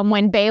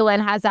 when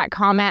Baylan has that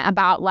comment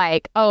about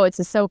like, oh, it's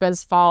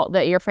Ahsoka's fault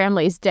that your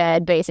family's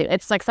dead, basically.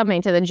 It's like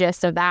something to the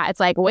gist of that. It's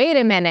like, wait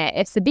a minute,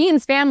 if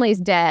Sabine's family's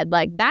dead,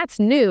 like that's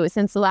new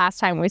since the last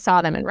time we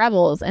saw them in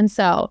Rebels. And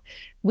so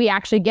we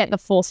actually get the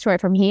full story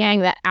from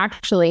Yang that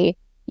actually,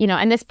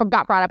 and this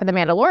got brought up in The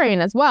Mandalorian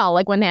as well.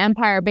 Like when the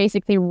Empire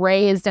basically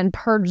raised and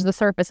purged the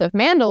surface of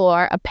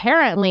Mandalore,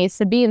 apparently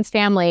Sabine's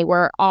family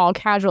were all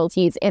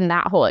casualties in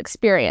that whole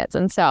experience.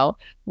 And so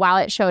while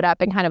it showed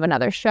up in kind of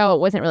another show,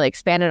 it wasn't really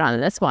expanded on in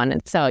this one.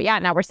 And so, yeah,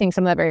 now we're seeing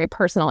some of the very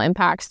personal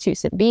impacts to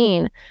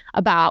Sabine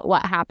about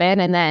what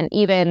happened. And then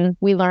even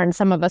we learned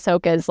some of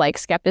Ahsoka's like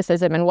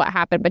skepticism and what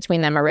happened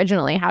between them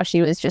originally, how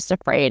she was just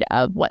afraid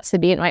of what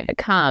Sabine might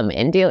become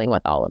in dealing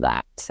with all of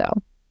that. So.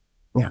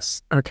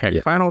 Yes. Okay. Yeah.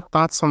 Final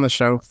thoughts on the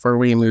show before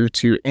we move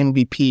to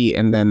MVP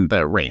and then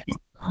the rating.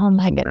 Oh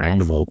my goodness.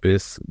 Magnum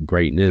opus,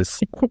 greatness.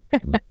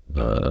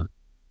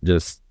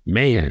 Just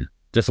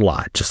a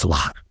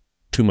lot.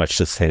 Too much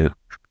to say.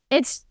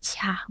 It's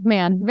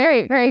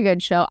very, very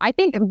good show. I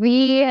think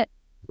the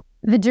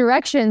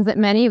directions that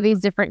many of these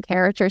different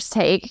characters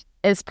take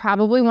is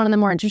probably one of the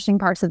more interesting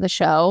parts of the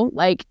show.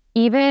 Like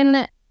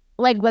even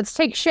like, let's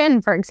take Shin,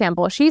 for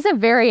example. She's a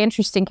very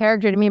interesting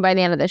character to me by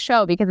the end of the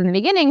show, because in the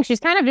beginning, she's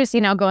kind of just,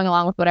 going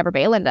along with whatever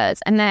Baylan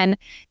does. And then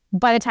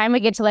by the time we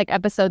get to like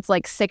episodes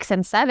like 6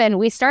 and 7,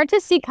 we start to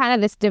see kind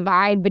of this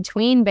divide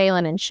between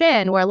Baylan and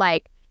Shin, where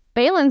like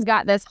Baylan's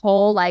got this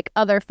whole like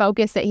other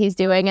focus that he's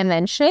doing. And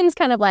then Shin's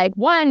kind of like,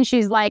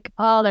 she's like,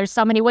 oh, there's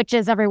so many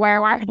witches everywhere.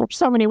 Why are there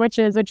so many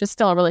witches? Which is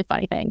still a really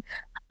funny thing.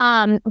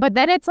 But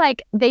then it's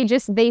like they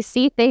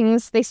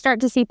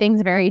start to see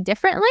things very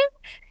differently.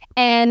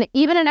 And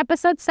even in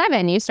episode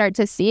 7, you start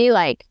to see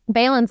like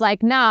Baylan's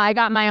like, nah, I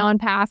got my own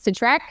path to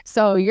trek,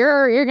 so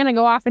you're gonna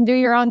go off and do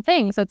your own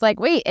thing. So it's like,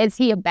 wait, is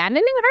he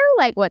abandoning her?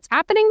 Like, what's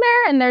happening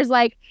there? And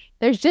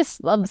there's just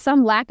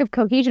some lack of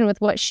cohesion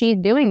with what she's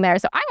doing there.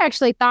 So I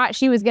actually thought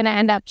she was gonna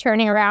end up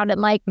turning around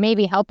and like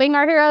maybe helping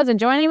our heroes and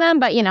joining them,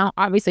 but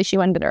obviously she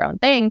went to her own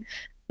thing.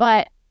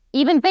 But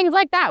even things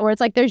like that, where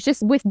it's like there's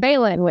just with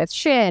Baylan, with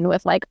Shin,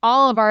 with like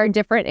all of our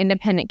different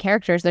independent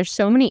characters, there's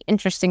so many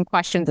interesting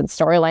questions and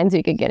storylines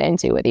you could get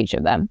into with each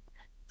of them.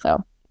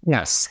 So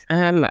yes,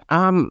 and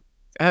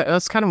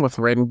that's kind of with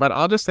rating, but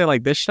I'll just say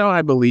like this show,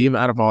 I believe,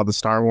 out of all the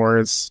Star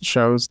Wars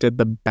shows, did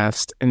the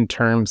best in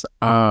terms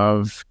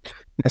of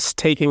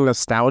taking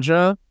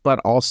nostalgia, but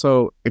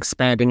also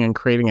expanding and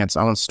creating its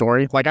own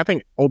story. Like I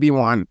think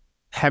Obi-Wan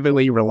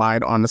heavily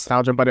relied on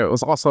nostalgia, but it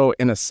was also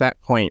in a set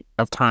point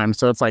of time.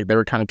 So it's like they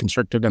were kind of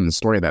constricted in the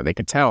story that they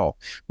could tell.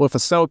 With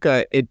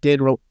Ahsoka, it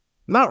did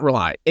not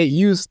rely. It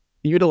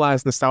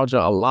utilized nostalgia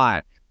a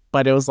lot,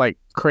 but it was like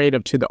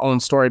creative to the own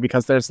story,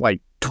 because there's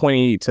like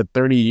 20 to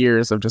 30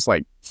 years of just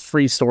like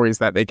free stories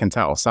that they can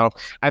tell. So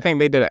I think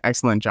they did an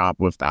excellent job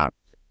with that.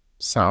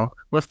 So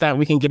with that,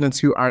 we can get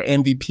into our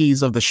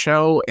MVPs of the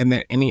show and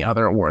then any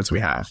other awards we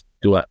have.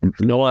 You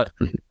know what?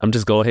 I'm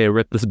just go ahead and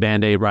rip this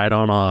Band-Aid right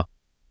on off.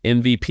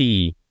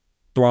 MVP,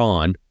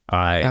 Thrawn. All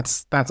right.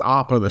 That's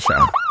off of the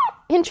show.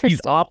 Interesting.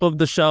 He's off of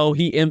the show.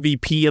 He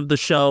MVP of the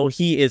show.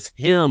 He is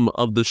him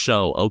of the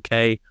show.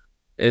 Okay.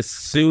 As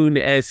soon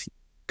as,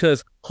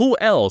 because who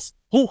else?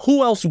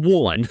 Who else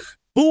won?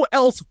 Who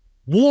else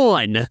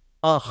won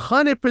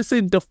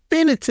 100%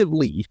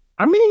 definitively?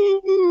 I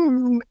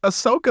mean,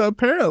 Ahsoka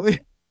apparently.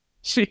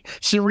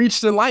 She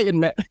reached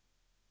enlightenment.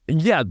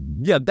 Yeah.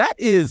 That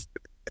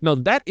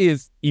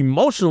is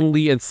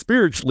emotionally and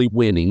spiritually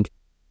winning.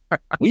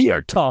 We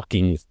are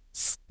talking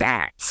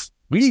stats.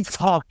 We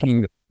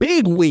talking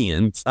big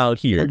wins out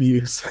here.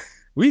 W's.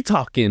 We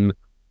talking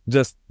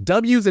just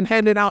W's and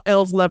handing out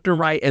L's left and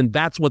right, and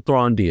that's what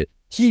Thrawn did.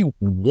 He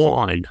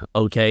won,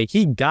 okay?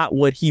 He got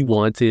what he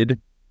wanted.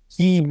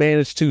 He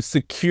managed to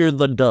secure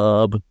the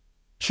dub.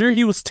 Sure,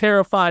 he was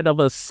terrified of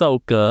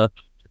Ahsoka,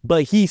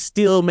 but he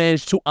still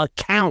managed to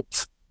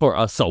account for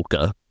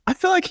Ahsoka. I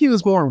feel like he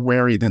was more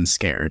wary than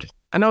scared.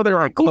 I know there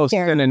are close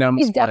synonyms.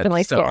 He's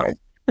definitely scared.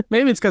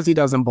 Maybe it's because he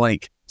doesn't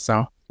blink.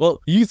 So,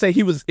 well, you say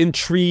he was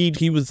intrigued.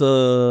 He was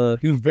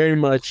very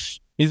much.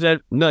 He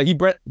said no.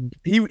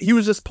 He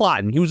was just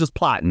plotting. He was just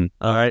plotting.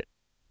 All right,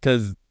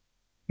 because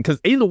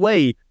either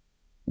way,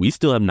 we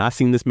still have not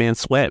seen this man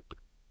sweat.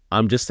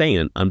 I'm just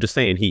saying.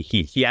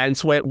 He hadn't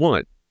sweat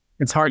once.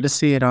 It's hard to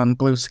see it on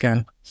blue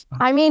skin.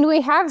 I mean, we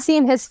have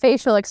seen his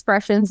facial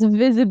expressions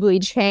visibly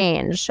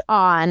change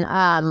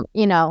on,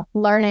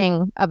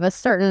 learning of a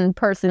certain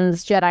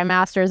person's Jedi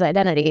Master's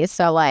identity.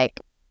 So,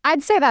 like,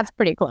 I'd say that's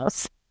pretty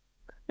close.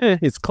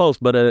 It's close,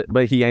 but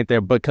he ain't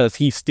there because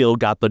he still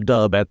got the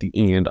dub at the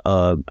end.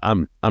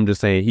 I'm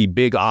just saying, he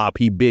big op,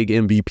 he big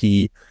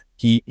MVP.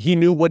 He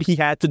knew what he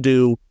had to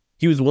do.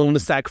 He was willing to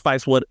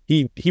sacrifice what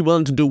he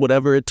willing to do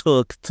whatever it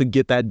took to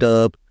get that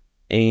dub.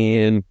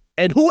 And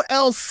who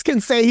else can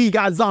say he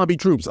got zombie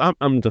troops?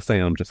 I'm just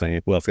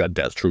saying. Who else got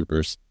death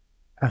troopers?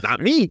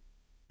 Not me.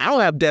 I don't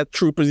have death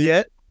troopers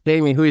yet.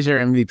 Jamie, who is your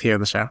MVP of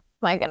the show?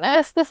 My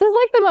goodness, this is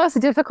like the most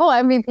difficult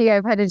MVP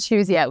I've had to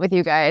choose yet with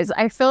you guys.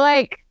 I feel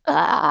like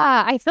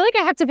I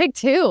have to pick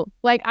two.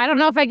 Like, I don't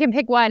know if I can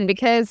pick one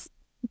because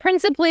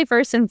principally,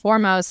 first and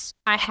foremost,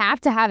 I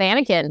have to have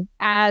Anakin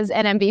as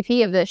an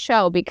MVP of this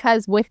show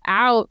because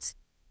without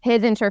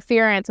his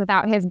interference,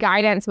 without his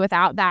guidance,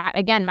 without that,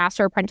 again,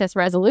 master apprentice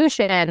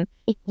resolution,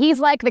 he's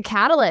like the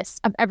catalyst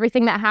of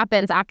everything that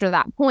happens after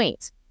that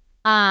point.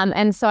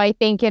 And so I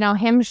think,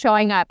 him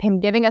showing up, him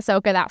giving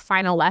Ahsoka that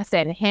final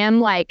lesson, him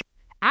like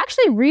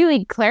actually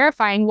really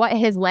clarifying what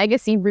his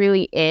legacy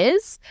really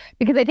is,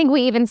 because I think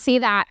we even see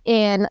that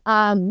in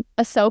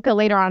Ahsoka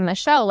later on in the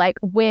show, like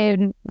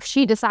when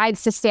she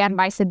decides to stand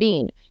by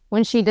Sabine,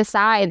 when she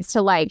decides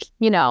to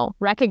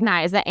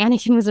recognize that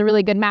Anakin was a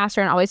really good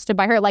master and always stood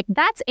by her, like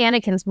that's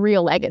Anakin's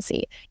real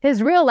legacy.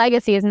 His real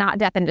legacy is not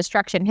death and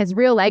destruction. His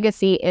real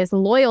legacy is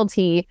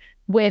loyalty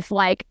with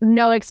like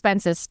no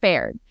expenses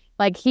spared.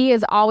 Like he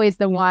is always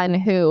the one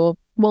who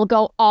will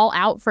go all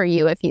out for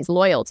you if he's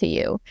loyal to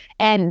you.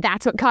 And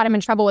that's what got him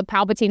in trouble with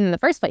Palpatine in the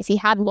first place. He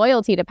had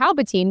loyalty to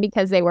Palpatine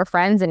because they were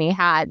friends and he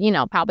had,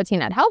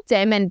 Palpatine had helped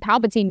him and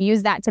Palpatine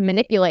used that to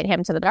manipulate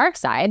him to the dark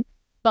side.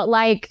 But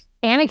like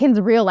Anakin's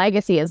real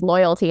legacy is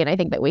loyalty. And I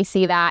think that we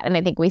see that. And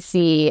I think we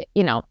see,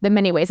 the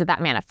many ways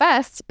that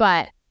manifests.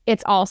 But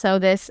it's also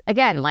this,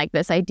 again, like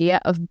this idea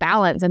of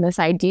balance and this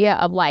idea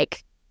of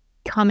like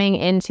coming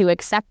into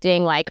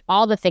accepting like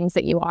all the things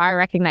that you are,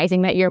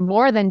 recognizing that you're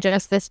more than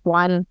just this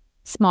one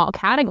small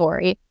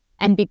category.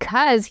 And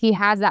because he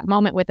has that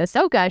moment with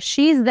Ahsoka,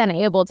 she's then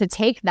able to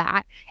take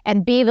that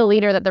and be the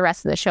leader that the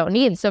rest of the show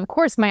needs. So of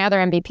course my other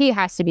MVP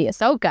has to be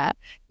Ahsoka,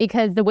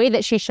 because the way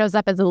that she shows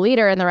up as a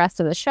leader in the rest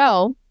of the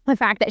show, the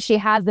fact that she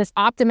has this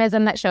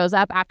optimism that shows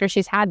up after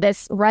she's had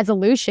this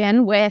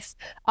resolution with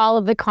all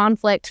of the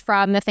conflict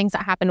from the things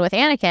that happened with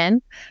Anakin,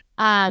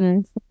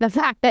 the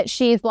fact that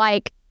she's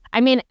like,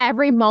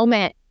 every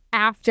moment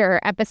after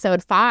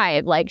episode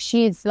 5, like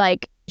she's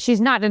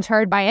not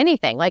deterred by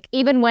anything. Like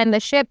even when the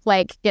ship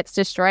like gets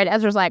destroyed,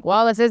 Ezra's like,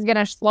 well, this is going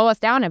to slow us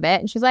down a bit.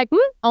 And she's like,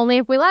 only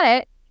if we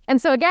let it.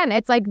 And so again,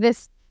 it's like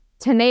this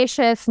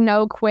tenacious,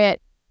 no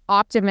quit,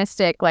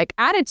 optimistic like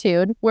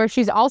attitude where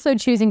she's also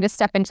choosing to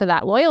step into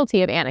that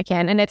loyalty of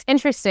Anakin. And it's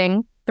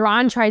interesting.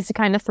 Thrawn tries to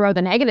kind of throw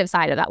the negative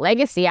side of that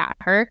legacy at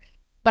her,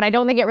 but I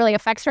don't think it really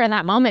affects her in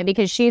that moment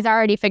because she's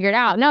already figured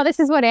out, no, this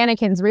is what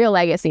Anakin's real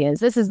legacy is.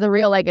 This is the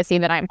real legacy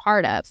that I'm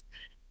part of.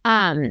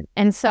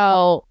 And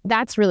so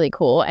that's really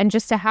cool. And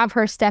just to have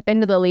her step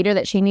into the leader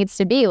that she needs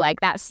to be,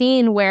 like that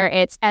scene where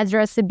it's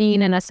Ezra,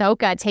 Sabine, and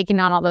Ahsoka taking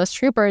on all those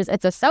troopers,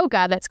 it's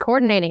Ahsoka that's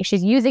coordinating.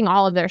 She's using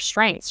all of their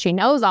strengths. She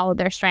knows all of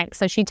their strengths.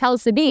 So she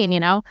tells Sabine,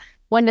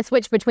 when to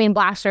switch between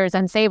blasters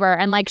and saber.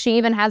 And like she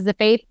even has the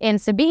faith in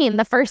Sabine.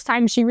 The first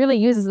time she really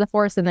uses the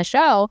Force in the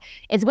show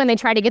is when they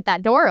try to get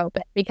that door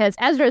open because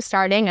Ezra's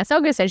starting.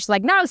 Ahsoka says, she's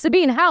like, no,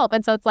 Sabine, help.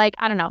 And so it's like,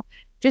 I don't know.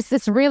 Just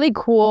this really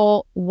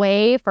cool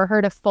way for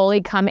her to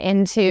fully come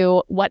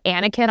into what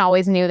Anakin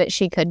always knew that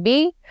she could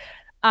be.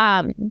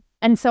 And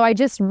so I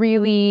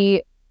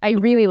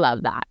really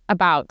love that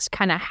about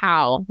kind of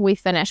how we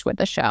finish with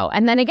the show.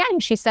 And then again,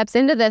 she steps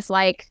into this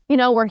like,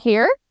 we're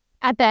here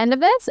at the end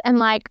of this and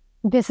like,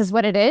 this is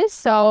what it is.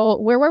 So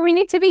we're where we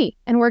need to be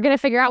and we're going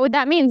to figure out what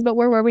that means, but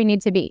we're where we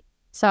need to be.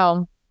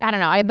 So I don't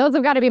know. Those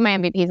have got to be my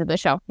MVPs of the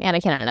show,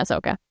 Anakin and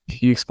Ahsoka.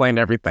 You explained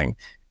everything.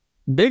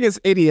 Biggest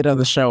idiot of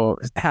the show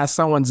has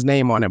someone's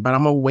name on it, but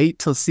I'm gonna wait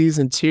till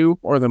season 2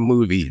 or the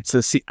movie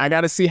to see. I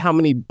gotta see how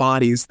many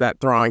bodies that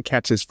Thrawn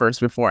catches first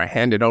before I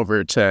hand it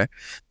over to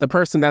the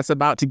person that's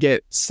about to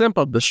get Simp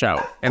of the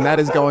show, and that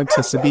is going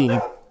to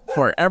Sabine.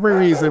 For every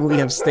reason we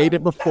have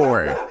stated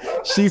before,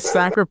 she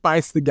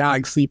sacrificed the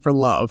galaxy for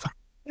love.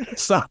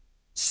 So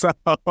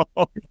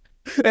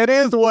it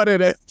is what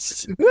it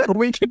is.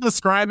 We can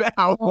describe it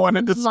how we want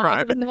to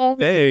describe it.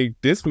 Hey,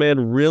 this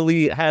man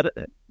really had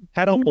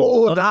a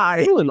whole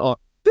die.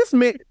 This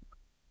man,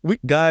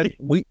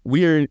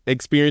 we are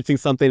experiencing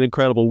something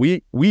incredible.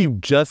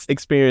 We've just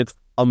experienced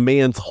a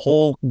man's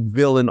whole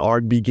villain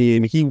arc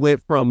begin. He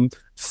went from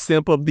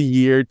Simp of the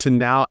Year to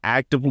now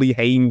actively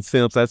hating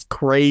Simps. That's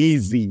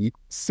crazy.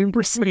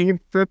 Super Saiyan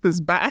Sith is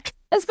back.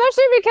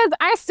 Especially because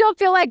I still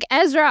feel like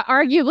Ezra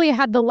arguably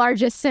had the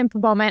largest simp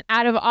moment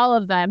out of all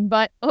of them,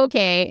 but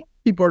okay.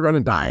 People are going to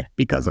die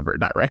because of her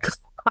directly.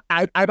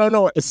 I don't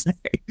know what to say.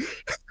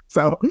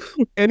 So,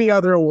 any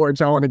other awards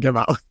y'all want to give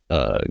out?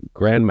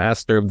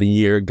 Grandmaster of the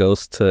Year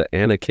goes to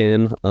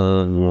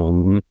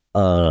Anakin.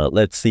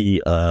 Let's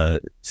see.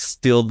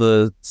 Still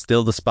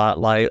the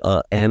spotlight.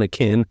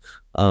 Anakin.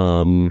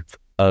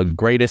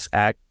 Greatest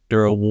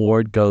actor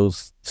award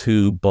goes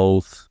to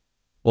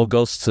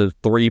goes to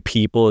three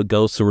people. It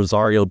goes to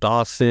Rosario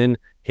Dawson,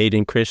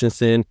 Hayden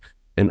Christensen,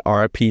 and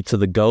RIP to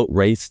the GOAT,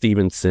 Ray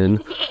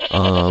Stevenson.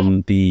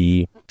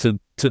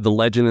 To the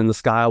Legend in the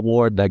Sky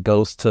award, that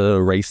goes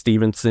to Ray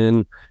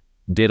Stevenson.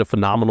 Did a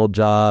phenomenal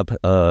job.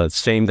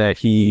 Shame that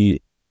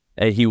he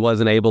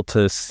wasn't able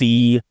to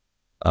see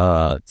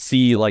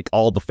like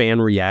all the fan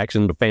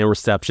reaction, the fan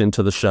reception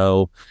to the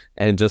show,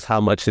 and just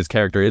how much his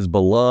character is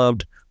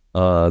beloved.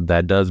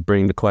 That does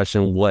bring the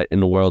question, what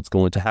in the world's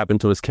going to happen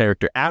to his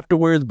character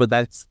afterwards? But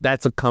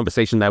that's a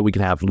conversation that we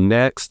can have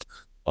next.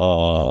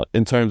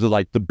 In terms of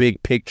like the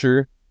big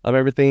picture of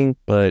everything,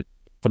 but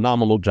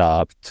phenomenal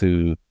job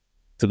to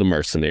the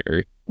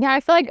mercenary. Yeah, I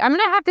feel like I'm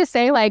gonna have to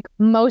say like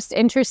most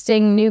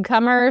interesting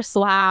newcomer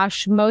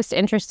 / most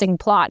interesting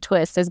plot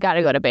twist has got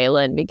to go to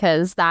Balin,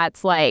 because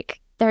that's like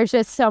there's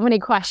just so many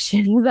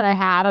questions that I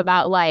have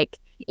about like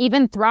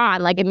even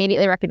Thrawn like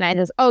immediately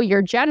recognizes, oh,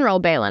 you're General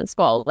Balin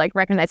Skull, like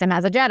recognize him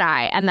as a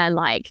Jedi, and then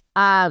like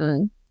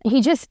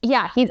he's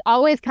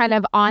always kind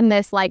of on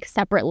this like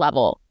separate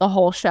level the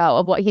whole show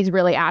of what he's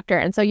really after.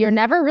 And so you're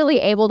never really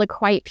able to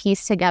quite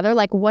piece together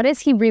like what is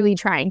he really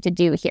trying to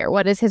do here?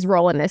 What is his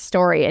role in this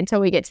story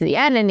until we get to the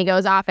end and he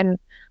goes off and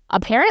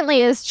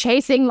apparently is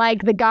chasing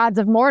like the gods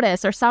of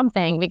Mortis or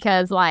something,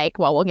 because like,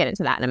 well, we'll get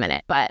into that in a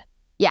minute. But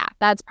yeah,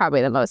 that's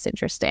probably the most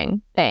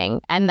interesting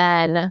thing. And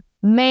then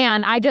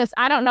man, I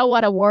don't know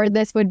what award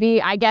this would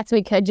be. I guess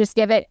we could just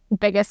give it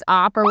biggest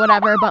op or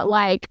whatever. But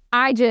like,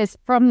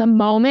 from the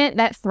moment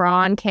that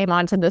Thrawn came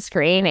onto the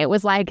screen, it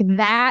was like,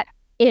 that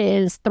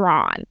is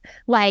Thrawn.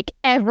 Like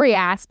every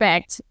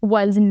aspect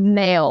was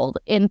nailed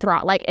in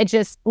Thrawn. Like it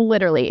just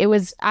literally, it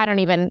was, I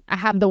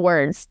have the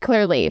words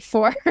clearly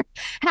for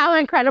how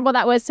incredible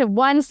that was to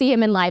one, see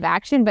him in live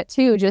action, but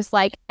two, just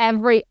like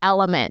every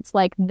element,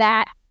 like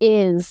that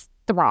is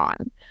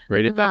Thrawn.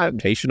 Rated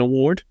Adaptation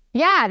Award.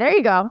 Yeah, there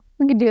you go.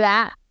 We could do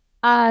that.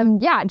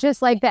 Yeah,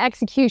 just like the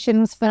execution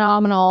was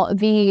phenomenal.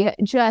 The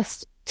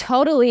just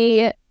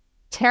totally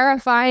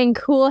terrifying,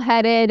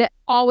 cool-headed,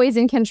 always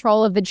in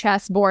control of the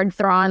chessboard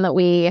Thrawn that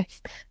we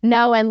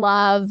know and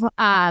love.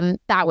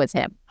 That was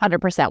him.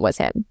 100% was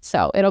him.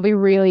 So it'll be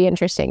really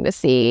interesting to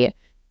see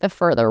the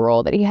further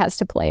role that he has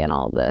to play in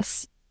all of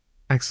this.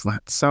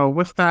 Excellent. So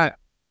with that,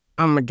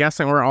 I'm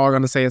guessing we're all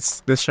going to say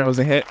this show is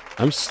a hit.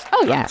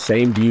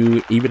 Same.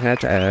 You even had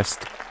to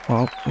ask.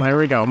 Well, there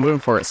we go. Moving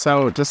forward.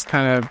 So just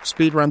kind of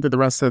speed run through the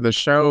rest of the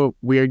show.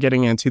 We are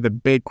getting into the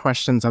big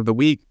questions of the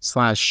week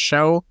 /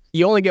 show.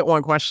 You only get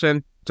one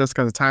question just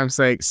because of time's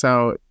sake.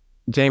 So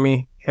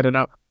Jamie, hit it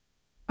up.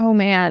 Oh,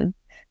 man.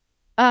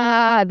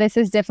 This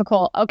is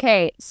difficult.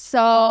 Okay.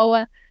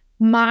 So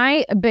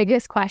my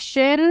biggest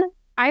question,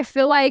 I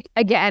feel like,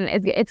 again,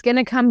 it's going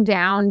to come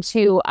down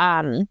to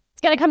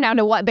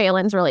what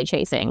Balin's really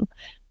chasing.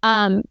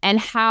 And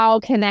how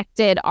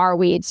connected are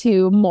we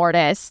to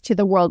Mortis, to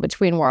the world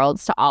between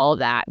worlds, to all of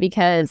that?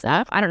 Because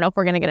I don't know if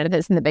we're going to get into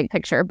this in the big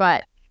picture,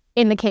 but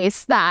in the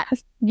case that,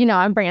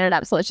 I'm bringing it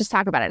up, so let's just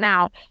talk about it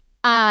now.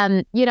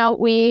 I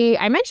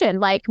mentioned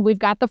like we've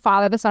got the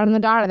father, the son, and the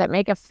daughter that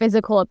make a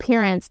physical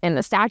appearance in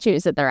the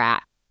statues that they're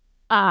at.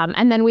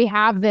 And then we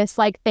have this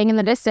like thing in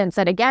the distance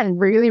that again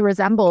really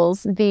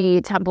resembles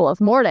the Temple of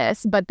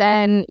Mortis. But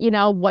then,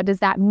 what does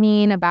that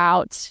mean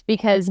about,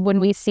 because when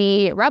we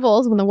see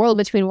Rebels, when the world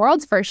between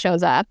worlds first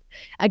shows up,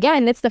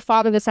 again, it's the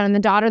father, the son, and the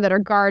daughter that are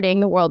guarding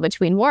the world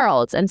between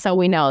worlds. And so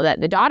we know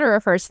that the daughter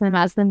refers to them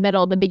as the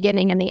middle, the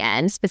beginning, and the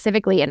end,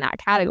 specifically in that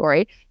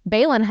category.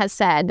 Balin has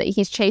said that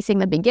he's chasing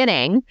the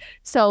beginning.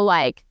 So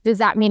like, does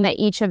that mean that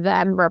each of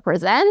them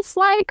represents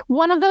like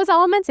one of those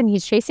elements and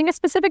he's chasing a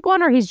specific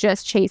one, or he's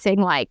just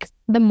chasing like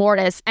the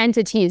Mortis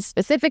entities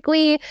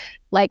specifically?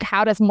 Like,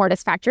 how does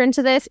Mortis factor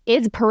into this?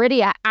 Is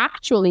Peridia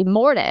actually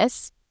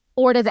Mortis,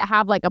 or does it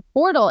have like a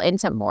portal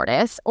into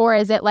Mortis? Or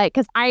is it like,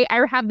 because I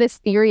have this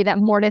theory that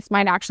Mortis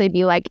might actually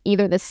be like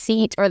either the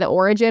seat or the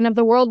origin of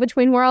the world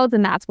between worlds,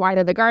 and that's why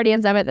they're the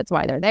guardians of it. That's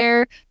why they're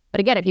there. But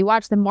again, if you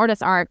watch the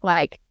Mortis arc,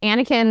 like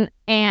Anakin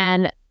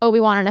and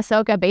Obi-Wan and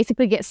Ahsoka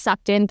basically get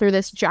sucked in through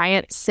this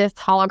giant Sith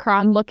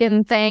holocron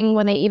looking thing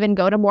when they even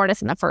go to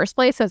Mortis in the first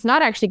place. So it's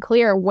not actually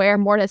clear where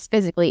Mortis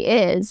physically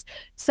is.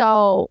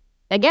 So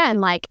again,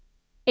 like,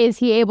 is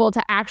he able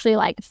to actually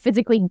like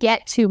physically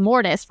get to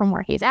Mortis from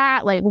where he's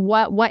at? Like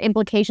what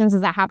implications does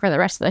that have for the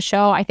rest of the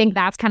show? I think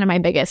that's kind of my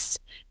biggest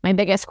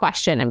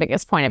question and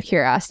biggest point of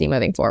curiosity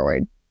moving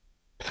forward.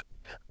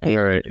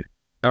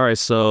 All right,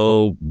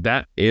 so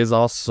that is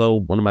also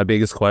one of my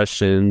biggest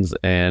questions,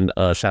 and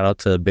shout out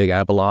to Big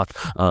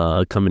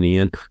Abeloth coming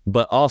in.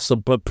 But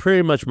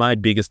pretty much my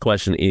biggest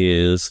question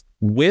is,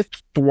 with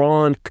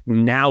Thrawn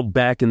now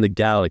back in the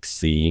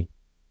galaxy,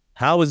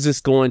 how is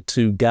this going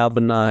to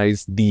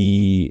galvanize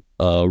the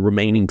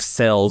remaining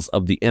cells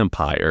of the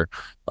Empire?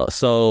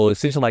 So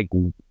essentially, like,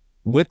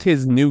 with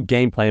his new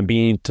game plan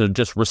being to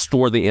just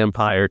restore the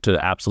Empire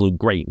to absolute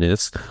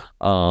greatness,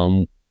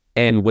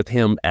 and with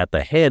him at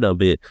the head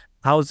of it,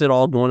 how is it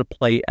all going to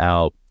play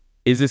out?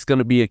 Is this going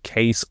to be a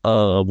case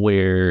of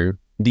where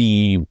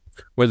the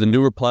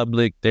New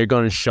Republic, they're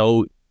going to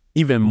show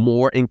even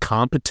more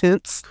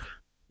incompetence,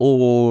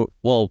 or,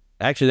 well,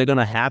 actually they're going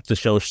to have to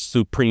show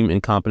supreme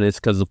incompetence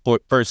because the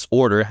First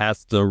Order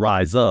has to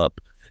rise up.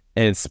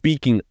 And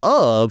speaking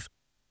of,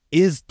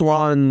 is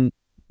Thrawn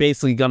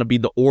basically going to be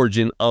the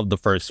origin of the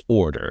First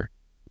Order?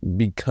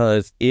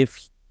 Because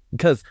if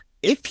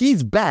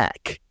he's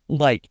back,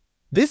 like,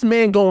 this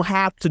man he's going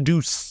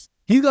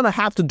to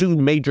have to do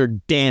major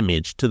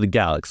damage to the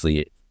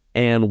galaxy.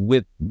 And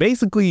with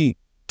basically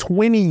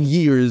 20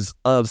 years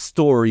of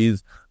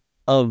stories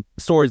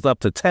left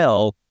to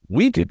tell,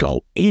 we could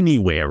go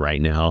anywhere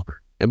right now.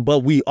 But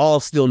we all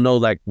still know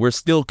that we're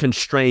still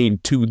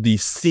constrained to the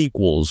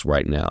sequels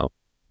right now.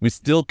 We're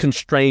still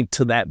constrained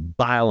to that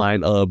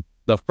byline of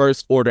the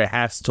First Order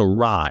has to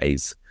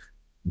rise.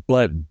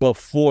 But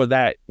before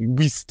that,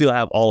 we still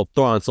have all of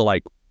Thrawn. So,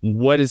 like,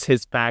 what is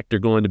his factor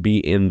going to be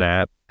in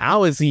that?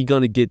 How is he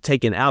going to get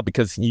taken out?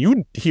 Because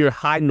you hear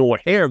hide nor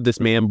hair of this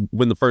man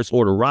when the First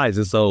Order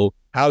rises. So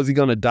how is he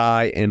going to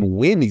die? And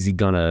when is he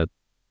going to,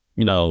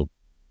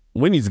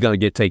 when he's going to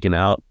get taken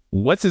out?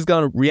 What's his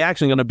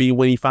reaction going to be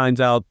when he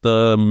finds out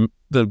the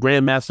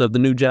Grand Master of the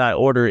New Jedi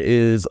Order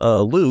is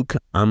Luke?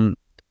 And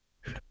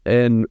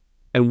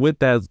with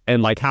that,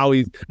 and like how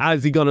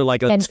is he going to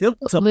like attempt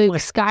to Luke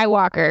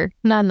Skywalker,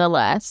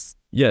 nonetheless.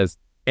 Yes.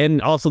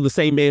 And also the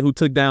same man who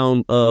took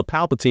down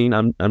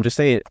Palpatine. I'm just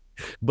saying.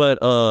 But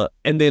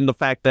and then the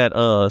fact that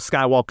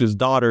Skywalker's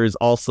daughter is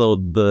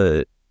also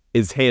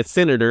is head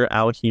senator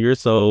out here.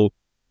 So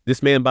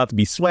this man about to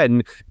be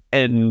sweating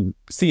and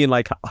seeing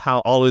like how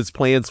all his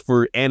plans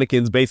for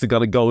Anakin's basically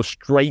gonna go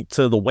straight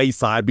to the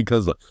wayside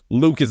because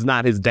Luke is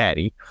not his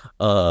daddy.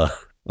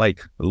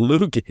 Like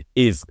Luke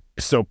is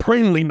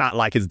supremely not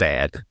like his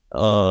dad.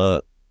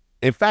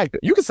 In fact,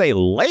 you could say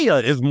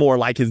Leia is more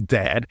like his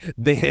dad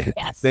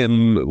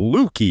than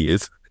Luke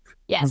is.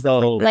 Yes.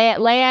 So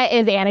Leia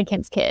is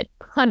Anakin's kid,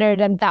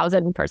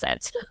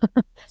 100,000%.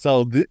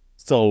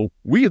 So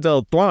we can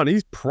tell Thrawn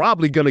he's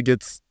probably gonna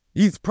get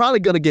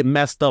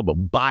messed up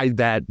by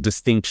that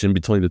distinction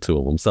between the two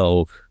of them.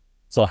 So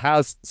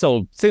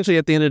essentially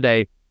at the end of the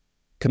day,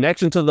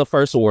 connection to the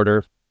First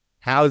Order,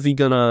 how is he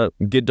gonna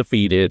get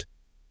defeated,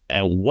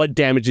 and what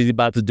damage is he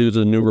about to do to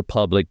the New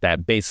Republic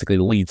that basically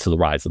leads to the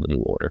rise of the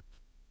New Order?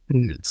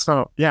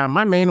 So yeah,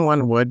 my main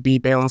one would be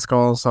Baylan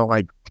Skoll. So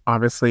like,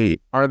 obviously,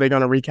 are they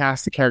going to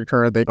recast the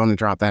character? Are they going to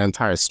drop that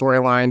entire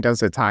storyline?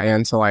 Does it tie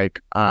into like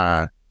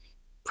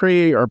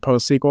pre or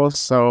post sequels?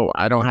 So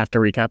I don't have to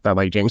recap that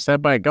like James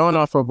said. But going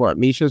off of what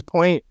Misha's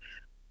point,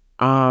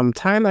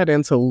 tying that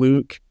into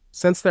Luke,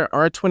 since there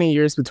are 20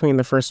 years between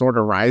the First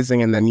Order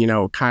rising and then,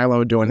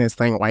 Kylo doing his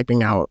thing,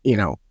 wiping out,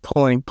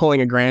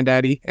 pulling a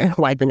granddaddy and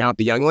wiping out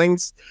the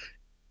younglings,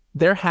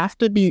 there have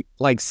to be,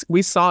 like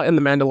we saw in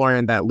The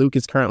Mandalorian, that Luke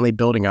is currently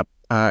building up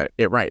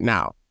it right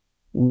now.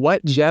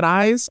 What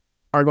Jedis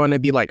are going to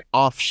be like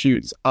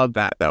offshoots of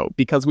that though?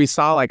 Because we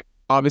saw like,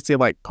 obviously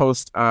like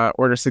post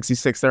Order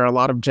 66, there are a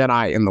lot of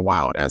Jedi in the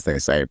wild, as they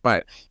say,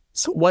 but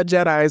so what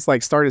Jedis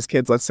like start as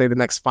kids, let's say the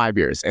next 5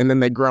 years, and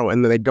then they grow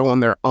and then they go on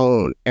their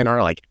own and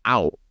are like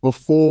out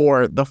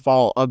before the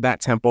fall of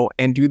that temple?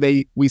 And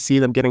we see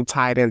them getting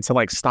tied into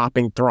like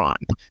stopping Thrawn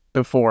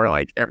before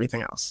like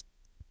everything else?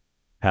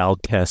 Cal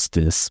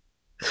Kestis.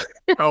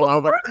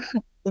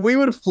 We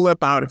would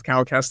flip out if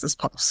Cal Kestis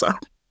pops up.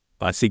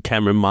 If I see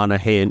Cameron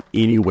Monaghan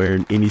anywhere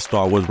in any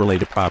Star Wars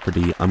related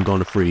property, I'm going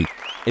to freak.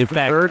 In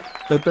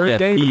fact, the third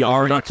game. He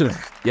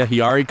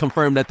already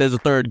confirmed that there's a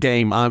third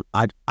game. I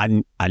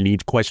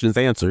need questions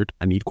answered.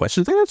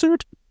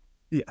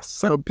 Yes.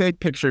 So big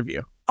picture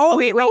view. Oh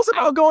wait,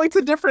 Roosevelt going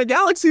to different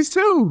galaxies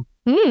too.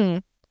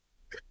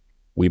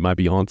 We might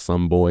be on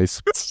some,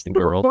 boys and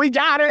girls. We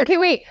got it. Okay,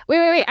 wait.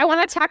 I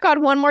want to tack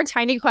on one more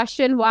tiny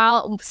question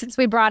since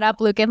we brought up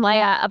Luke and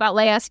Leia, about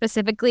Leia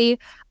specifically.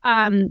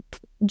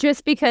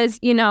 Just because,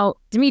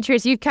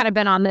 Demetrius, you've kind of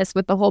been on this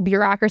with the whole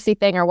bureaucracy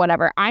thing or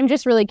whatever. I'm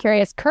just really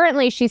curious.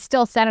 Currently, she's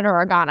still Senator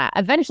Organa.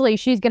 Eventually,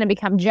 she's going to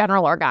become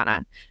General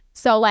Organa.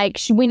 So, like,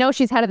 we know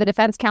she's head of the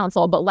Defense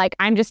Council, but, like,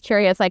 I'm just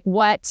curious, like,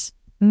 what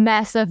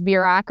mess of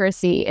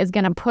bureaucracy is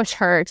going to push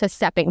her to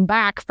stepping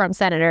back from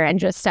Senator and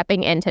just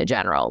stepping into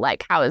General?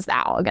 Like, how is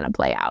that all going to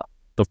play out?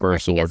 The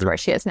First Order. Where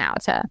she is now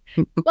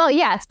well,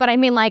 yes, but I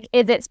mean, like,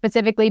 is it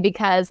specifically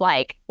because,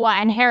 like,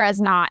 and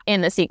Hera's not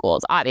in the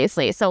sequels,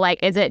 obviously. So,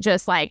 like, is it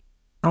just like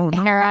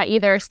Hera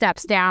either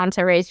steps down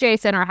to raise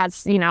Jason or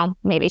has,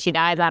 maybe she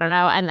dies, I don't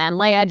know, and then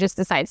Leia just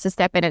decides to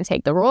step in and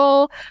take the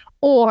role?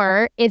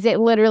 Or is it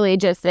literally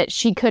just that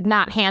she could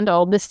not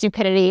handle the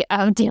stupidity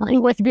of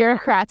dealing with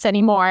bureaucrats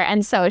anymore,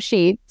 and so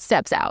she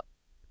steps out?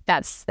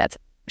 That's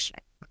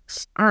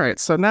all right,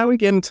 so now we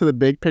get into the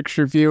big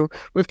picture view.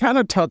 We've kind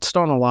of touched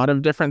on a lot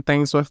of different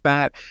things with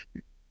that.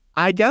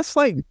 I guess,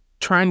 like,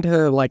 trying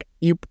to, like,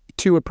 you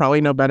two would probably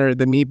know better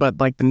than me, but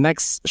like the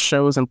next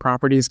shows and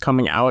properties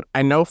coming out,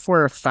 I know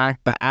for a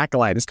fact the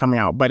Acolyte is coming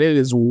out, but it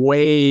is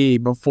way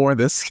before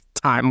this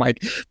time,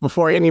 like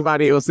before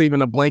anybody was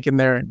even a blink in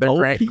their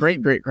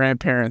great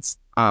grandparents'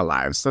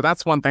 lives. So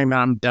that's one thing that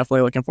I'm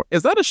definitely looking for.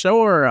 Is that a show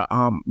or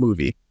a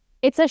movie?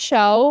 It's a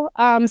show,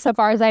 so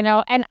far as I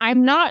know, and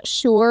I'm not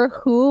sure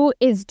who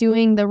is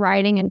doing the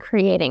writing and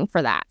creating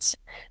for that.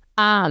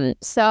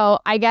 So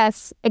I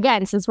guess,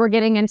 again, since we're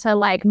getting into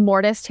like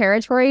Mortis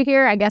territory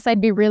here, I guess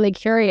I'd be really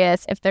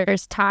curious if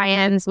there's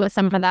tie-ins with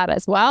some of that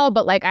as well.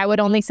 But like, I would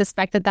only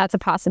suspect that that's a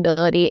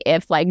possibility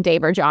if like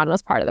Dave or John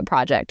was part of the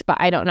project, but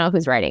I don't know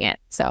who's writing it.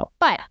 So,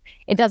 but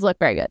it does look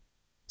very good.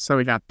 So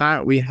we got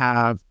that. We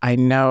have, I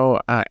know,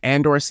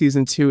 Andor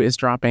season 2 is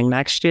dropping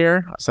next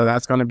year. So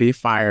that's going to be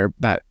fire,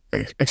 that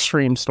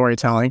extreme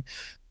storytelling.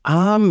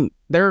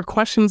 There are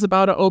questions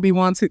about an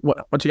Obi-Wan.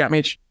 What you got,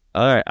 Mitch?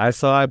 All right,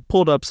 I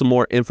pulled up some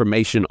more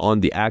information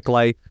on the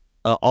Acolyte.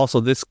 Also,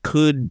 this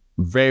could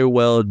very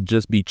well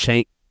just be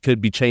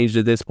changed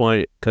at this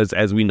point because,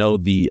 as we know,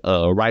 the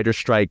writer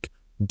strike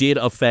did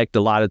affect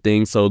a lot of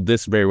things, so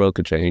this very well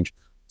could change.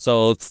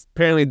 So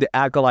apparently, the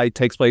Acolyte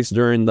takes place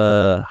during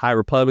the High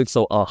Republic,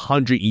 so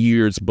 100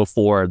 years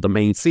before the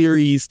main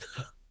series.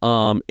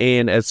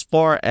 And as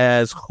far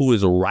as who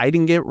is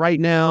writing it right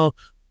now,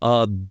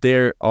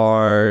 there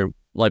are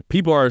like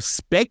people are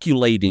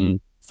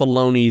speculating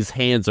Filoni's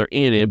hands are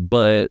in it,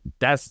 but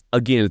that's,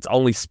 again, it's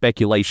only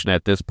speculation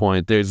at this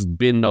point. There's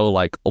been no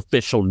like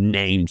official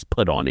names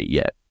put on it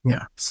yet.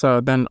 Yeah.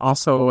 So then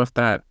also with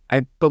that,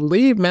 I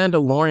believe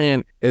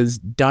Mandalorian is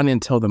done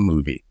until the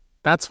movie.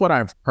 That's what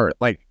I've heard.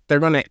 Like they're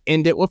going to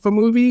end it with a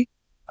movie,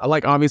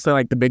 like obviously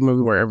like the big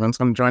movie where everyone's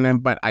going to join in,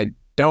 but I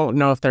don't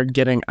know if they're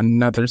getting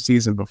another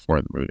season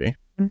before the movie.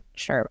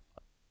 Sure.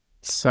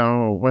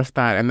 So with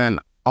that, and then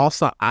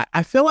also,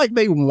 I feel like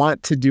they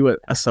want to do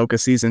Ahsoka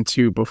season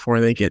 2 before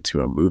they get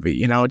to a movie,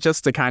 you know,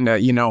 just to kind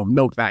of, you know,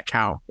 milk that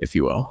cow, if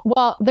you will.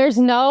 Well, there's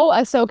no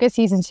Ahsoka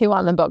season 2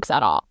 on the books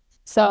at all.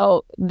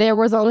 So there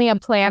was only a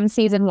planned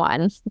season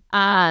 1.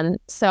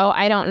 So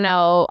I don't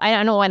know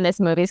when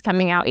this movie's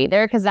coming out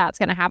either, because that's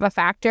going to have a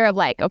factor of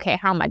like, okay,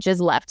 how much is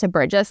left to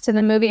bridge us to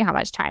the movie? How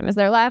much time is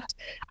there left?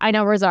 I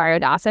know Rosario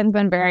Dawson's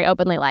been very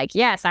openly like,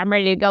 yes, I'm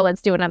ready to go.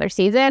 Let's do another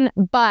season.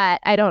 But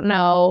I don't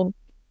know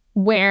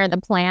where the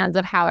plans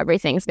of how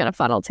everything's going to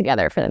funnel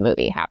together for the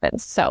movie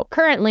happens. So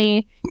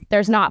currently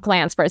there's not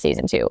plans for a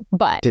season 2,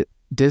 but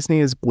Disney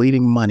is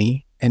bleeding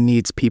money and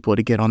needs people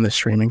to get on the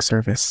streaming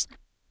service.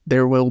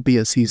 There will be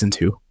a season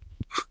 2.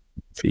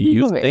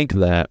 You think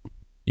that,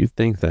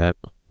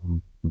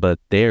 but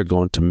they're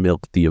going to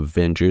milk the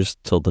Avengers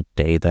till the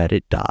day that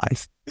it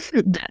dies.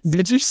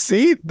 Did you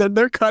see that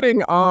they're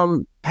cutting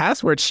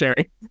password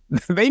sharing?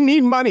 They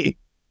need money.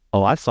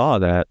 Oh, I saw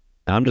that.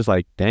 I'm just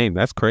like, dang,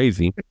 that's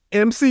crazy.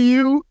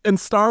 MCU and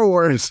Star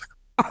Wars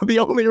are the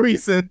only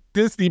reason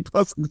Disney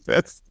Plus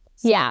exists.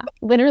 Yeah,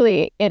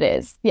 literally it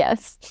is.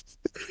 Yes.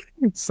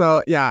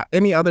 So yeah,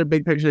 any other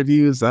big picture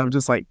views of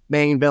just like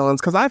main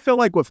villains? Because I feel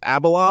like with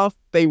Abeloth,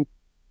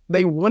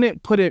 they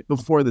wouldn't put it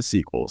before the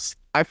sequels.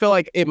 I feel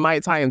like it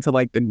might tie into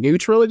like the new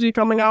trilogy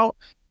coming out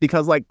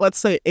because like, let's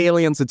say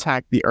aliens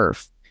attack the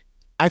Earth.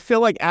 I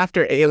feel like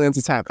after aliens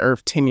attack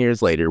Earth 10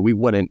 years later, we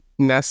wouldn't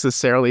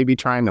necessarily be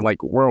trying to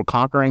like world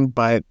conquering,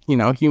 but you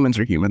know, humans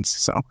are humans.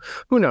 So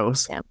who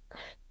knows? Yeah.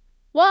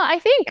 Well,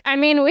 I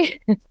mean,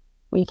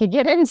 we could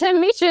get into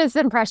Misha's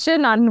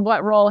impression on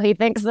what role he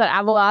thinks that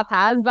Abeloth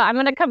has, but I'm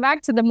going to come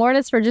back to the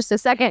Mortis for just a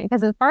second,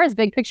 because as far as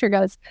big picture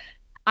goes,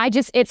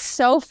 it's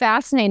so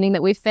fascinating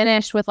that we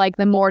finished with like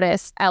the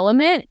Mortis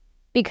element,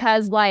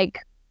 because like,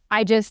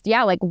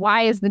 like,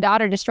 why is the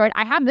daughter destroyed?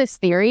 I have this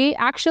theory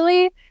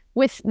actually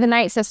with the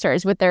Night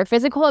Sisters, with their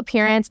physical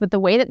appearance, with the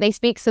way that they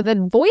speak. So the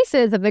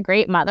voices of the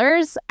Great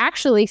Mothers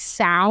actually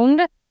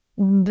sound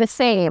the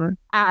same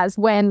as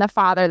when the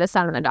father, the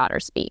son, and the daughter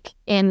speak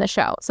in the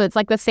show. So it's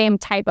like the same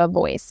type of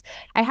voice.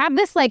 I have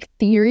this like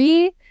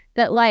theory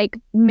that like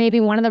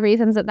maybe one of the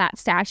reasons that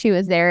statue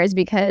is there is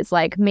because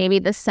like maybe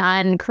the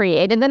son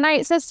created the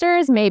Night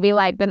Sisters. Maybe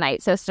like the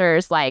Night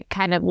Sisters like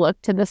kind of look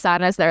to the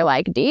sun as their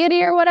like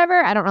deity or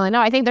whatever. I don't really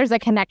know. I think there's a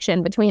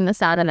connection between the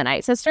sun and the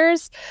Night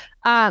Sisters.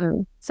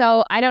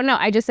 So I don't know.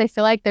 I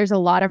feel like there's a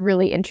lot of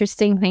really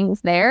interesting things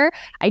there.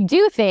 I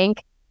do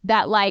think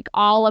that like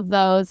all of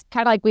those,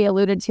 kind of like we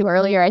alluded to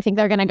earlier, I think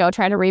they're going to go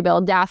try to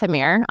rebuild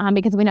Dathomir,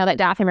 because we know that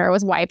Dathomir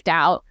was wiped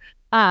out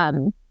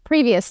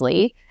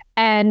previously.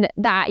 And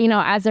that, you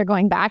know, as they're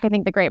going back, I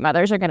think the Great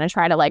Mothers are going to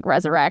try to like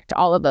resurrect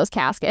all of those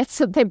caskets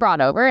that they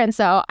brought over. And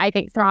so I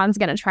think Thrawn's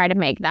going to try to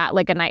make that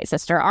like a Night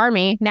Sister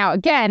army. Now,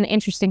 again,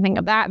 interesting thing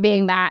of that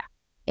being that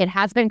it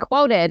has been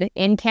quoted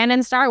in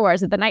canon Star Wars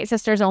that the Night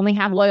Sisters only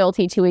have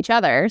loyalty to each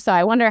other. So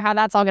I wonder how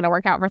that's all going to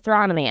work out for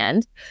Thrawn in the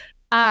end.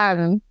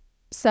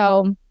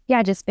 So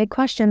yeah, just big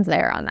questions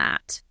there on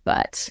that.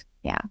 But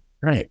yeah.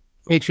 Right.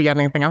 H, you got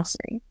anything else?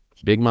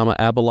 Big Mama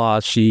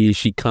Abeloth,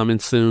 she coming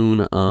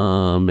soon.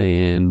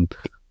 And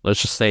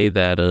let's just say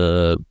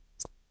that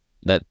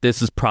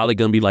this is probably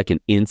gonna be like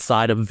an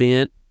inside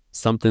event,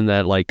 something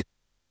that like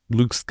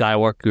Luke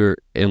Skywalker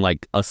and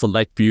like a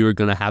select few are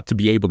gonna have to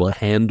be able to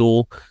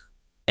handle.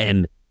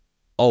 And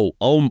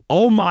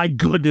oh my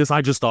goodness,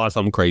 I just thought of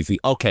something crazy.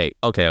 Okay.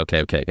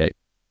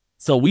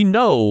 So we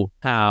know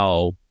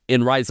how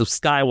in Rise of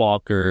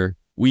Skywalker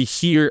we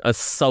hear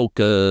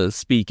Ahsoka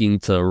speaking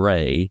to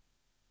Rey,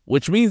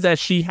 which means that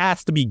she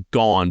has to be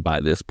gone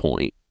by this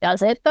point.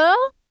 Does it though?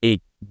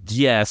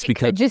 Yes,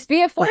 because could just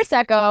be a Force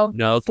echo.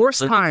 No, Force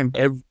time.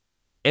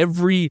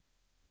 Every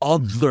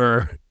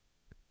other.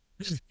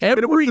 She did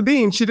it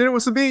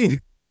with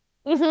Sabine.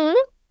 Mm-hmm.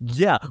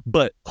 Yeah,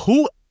 but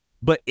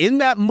in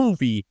that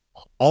movie,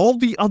 all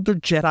the other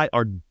Jedi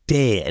are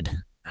dead.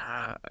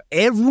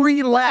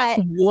 Every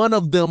last one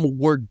of them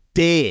were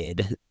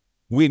dead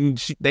when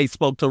they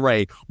spoke to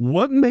Rey.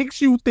 What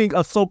makes you think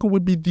Ahsoka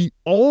would be the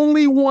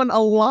only one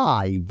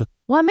alive?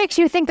 What makes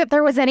you think that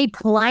there was any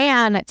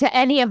plan to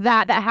any of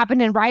that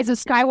happened in Rise of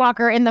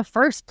Skywalker in the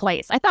first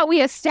place? I thought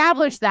we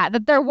established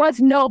that there was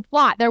no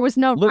plot. There was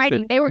no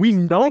writing. They were we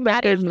know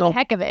that there's no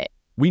heck of it.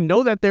 We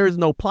know that there is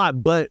no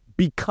plot, but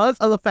because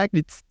of the fact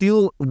it's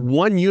still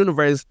one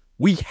universe,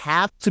 we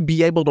have to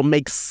be able to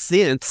make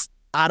sense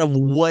out of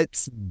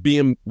what's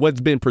been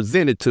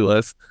presented to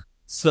us.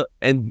 So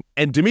and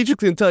Dimitri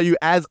can tell you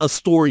as a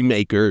story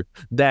maker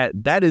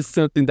that is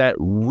something that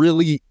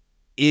really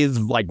is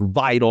like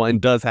vital and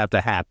does have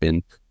to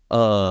happen.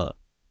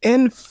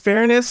 In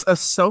fairness,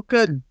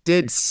 Ahsoka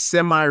did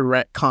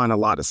semi-retcon a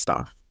lot of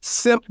stuff.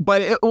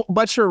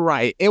 But you're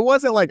right. It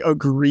wasn't like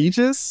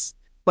egregious,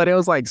 but it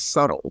was like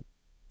subtle.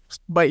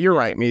 But you're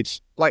right,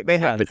 Meech. Like they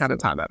have to kind of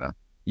tie that up.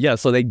 Yeah,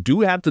 so they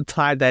do have to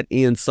tie that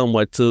in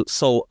somewhat to.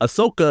 So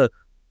Ahsoka,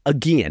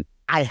 again,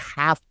 I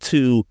have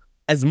to,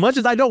 as much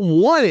as I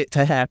don't want it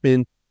to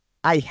happen,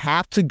 I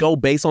have to go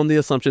based on the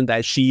assumption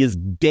that she is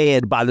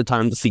dead by the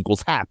time the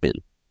sequels happen.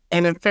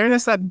 And in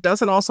fairness, that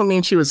doesn't also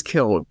mean she was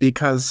killed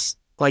because,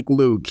 like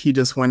Luke, he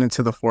just went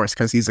into the Force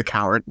because he's a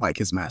coward like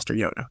his master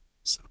Yoda.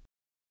 So.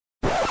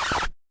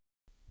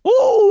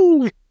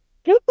 Ooh!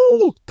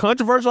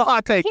 Controversial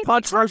hot take.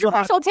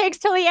 Controversial takes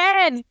till the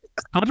end.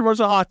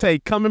 Controversial hot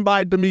take coming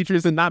by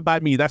Demetrius and not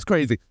by me. That's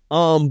crazy.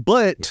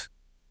 But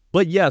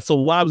yeah. So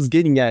what I was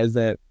getting at is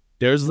that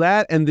there's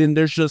that, and then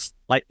there's just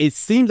like it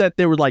seems that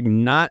there were like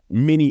not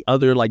many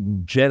other like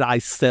Jedi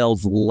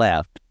cells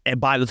left, and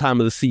by the time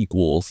of the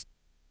sequels,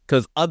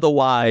 because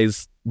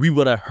otherwise we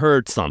would have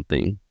heard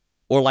something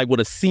or like would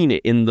have seen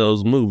it in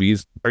those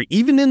movies or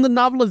even in the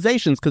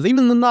novelizations. Because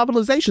even in the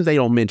novelizations they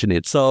don't mention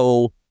it.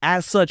 So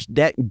as such,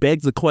 that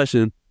begs the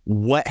question: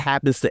 what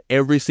happens to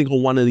every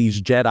single one of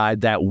these Jedi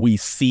that we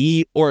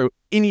see, or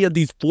any of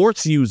these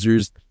Force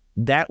users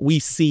that we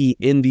see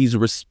in these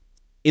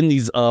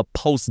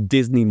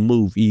post-Disney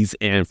movies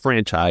and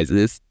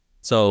franchises?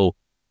 So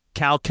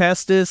Cal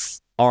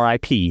Kestis,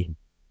 R.I.P.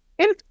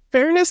 In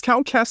fairness,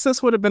 Cal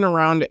Kestis would have been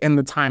around in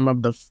the time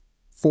of the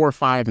 4,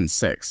 5, and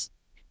 6.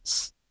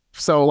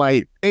 So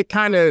like it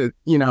kind of,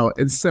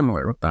 it's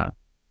similar with that.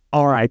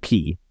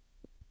 R.I.P.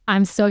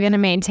 I'm still going to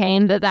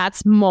maintain that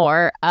that's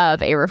more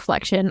of a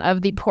reflection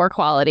of the poor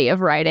quality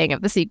of writing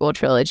of the sequel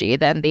trilogy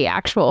than the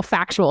actual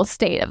factual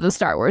state of the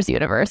Star Wars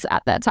universe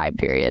at that time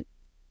period.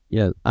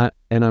 Yeah,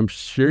 I'm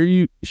sure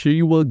you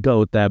will go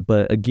with that,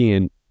 but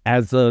again,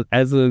 as a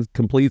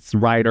complete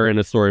writer and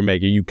a story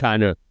maker, you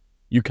kind of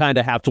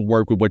have to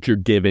work with what you're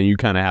given. You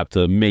kind of have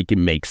to make it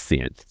make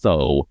sense.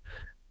 So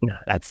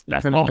that's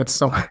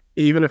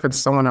even if it's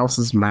someone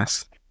else's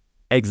mess.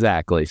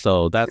 Exactly.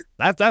 So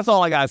that's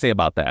all I gotta say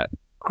about that.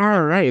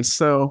 All right,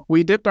 so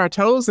we dipped our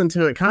toes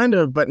into it kind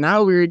of, but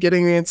now we're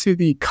getting into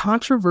the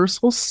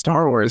controversial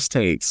Star Wars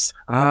takes.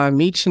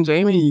 Meech and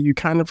Jamie, you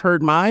kind of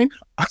heard mine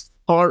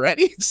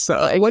already.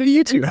 So what do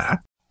you two have?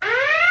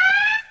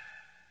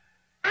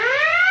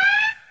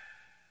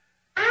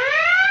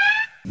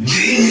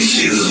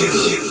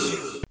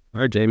 All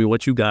right, Jamie,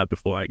 what you got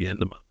before I get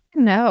into mine?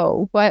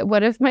 No.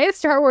 What if my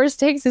Star Wars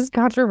takes is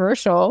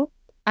controversial?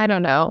 I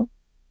don't know.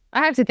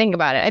 I have to think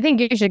about it. I think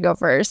you should go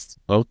first.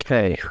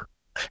 Okay.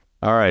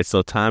 All right,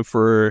 so time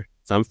for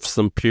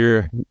some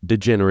pure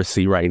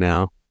degeneracy right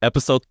now.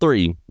 Episode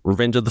 3,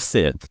 Revenge of the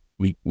Sith.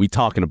 We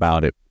talking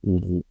about it.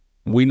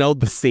 We know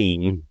the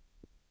scene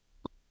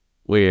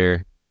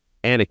where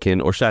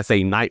Anakin, or should I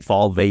say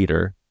Nightfall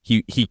Vader,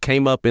 he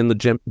came up in the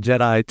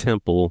Jedi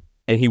Temple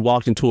and he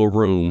walked into a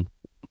room.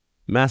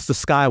 Master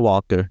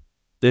Skywalker,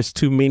 there's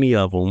too many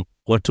of them.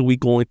 What are we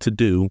going to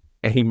do?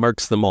 And he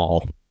murks them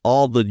all.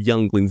 All the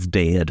younglings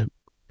dead.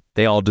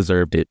 They all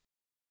deserved it.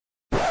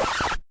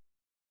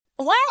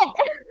 What?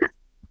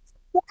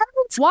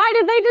 Why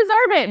did they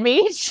deserve it,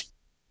 Meech?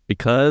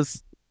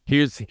 Because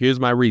here's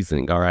my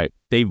reasoning, all right?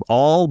 They've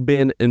all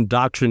been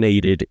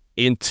indoctrinated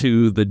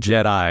into the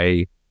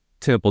Jedi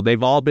Temple.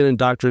 They've all been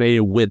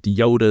indoctrinated with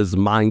Yoda's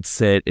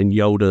mindset and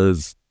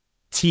Yoda's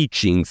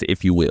teachings,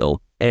 if you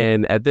will.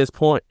 And at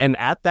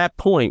that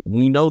point,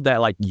 we know that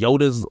like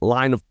Yoda's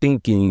line of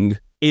thinking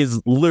is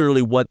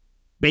literally what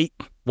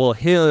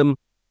him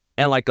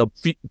and like a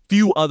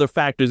few other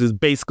factors is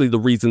basically the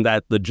reason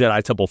that the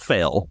Jedi Temple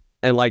fell.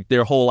 And like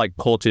their whole like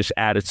cultish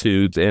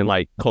attitudes and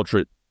like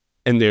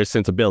and their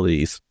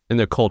sensibilities and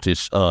their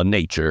cultish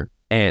nature.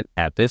 And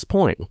at this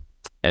point,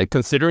 and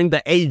considering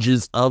the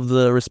ages of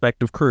the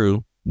respective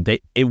crew,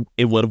 it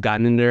would have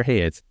gotten in their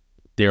heads.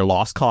 They're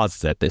lost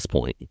causes at this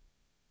point.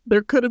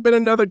 There could have been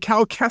another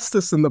Cal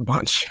Kestis in the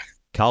bunch.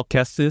 Cal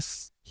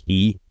Kestis,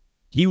 he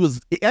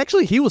was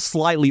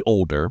slightly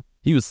older.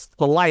 He was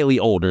slightly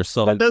older.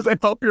 So that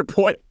doesn't help your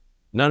point.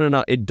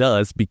 No, it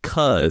does,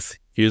 because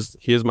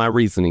here's my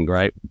reasoning,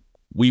 right?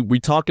 We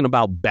talking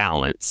about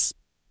balance,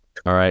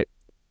 all right?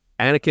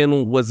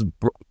 Anakin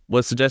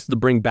was suggested to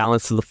bring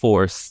balance to the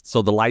Force,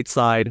 so the light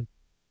side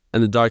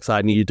and the dark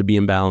side needed to be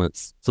in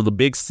balance. So the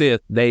big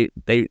Sith, they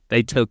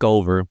took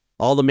over.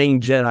 All the main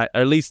Jedi,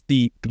 or at least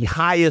the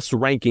highest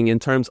ranking in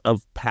terms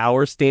of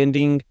power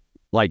standing,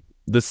 like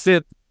the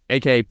Sith,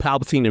 aka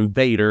Palpatine and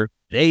Vader,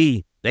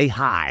 they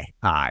high.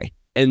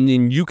 And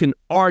then you can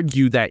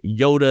argue that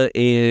Yoda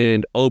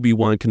and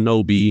Obi-Wan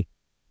Kenobi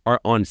are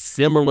on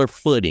similar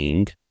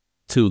footing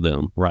to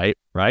them, right?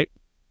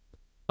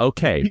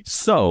 Okay,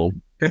 so,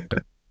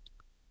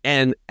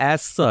 and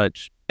as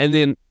such, and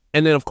then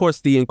of course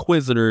the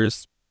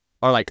Inquisitors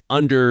are like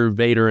under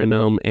Vader and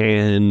them,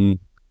 and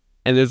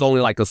there's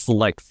only like a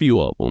select few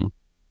of them.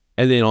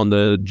 And then on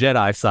the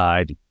Jedi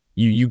side,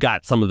 you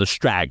got some of the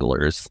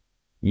stragglers,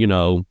 you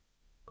know,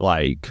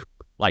 like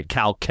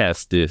Cal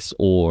Kestis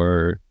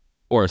or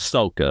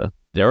Ahsoka.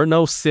 There are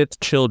no Sith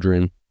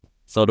children,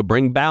 so to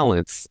bring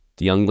balance,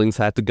 the younglings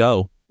had to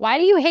go. Why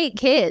do you hate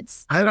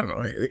kids? I don't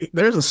know.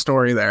 There's a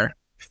story there.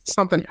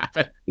 Something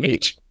happened.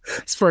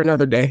 It's for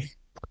another day.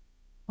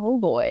 Oh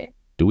boy.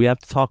 Do we have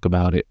to talk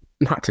about it?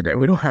 Not today.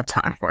 We don't have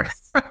time for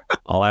it.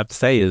 All I have to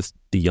say is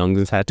the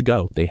younglings had to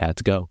go. They had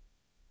to go.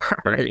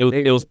 All right.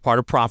 It was part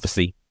of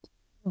prophecy.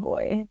 Oh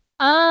boy.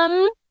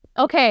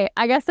 Okay,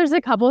 I guess there's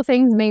a couple of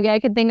things maybe I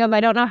could think of. I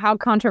don't know how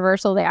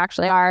controversial they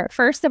actually are.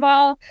 First of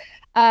all,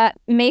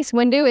 Mace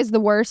Windu is the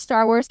worst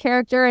Star Wars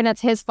character, and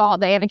it's his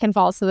fault that Anakin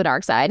falls to the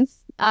dark side.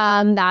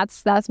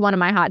 That's one of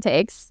my hot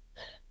takes.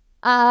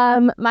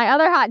 My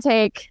other hot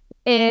take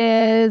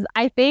is,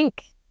 I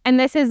think, and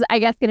this is, I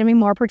guess, going to be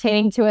more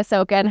pertaining to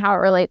Ahsoka and how it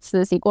relates to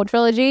the sequel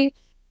trilogy.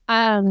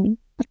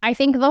 I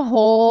think the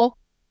whole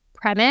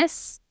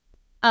premise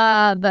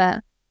of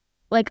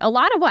like a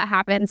lot of what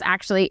happens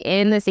actually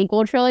in the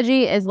sequel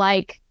trilogy is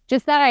like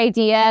just that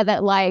idea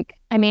that, like,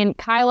 I mean,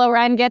 Kylo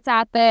Ren gets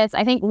at this.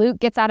 I think Luke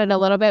gets at it a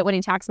little bit when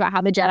he talks about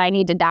how the Jedi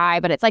need to die,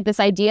 but it's like this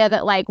idea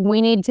that like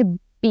we need to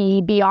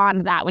be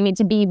beyond that. We need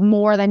to be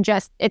more than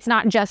just, it's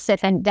not just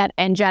Sith and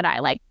Jedi.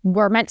 Like,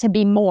 we're meant to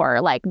be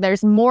more. Like,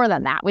 there's more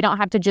than that. We don't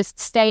have to just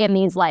stay in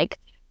these like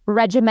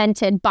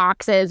regimented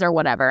boxes or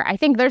whatever. I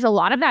think there's a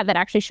lot of that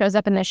actually shows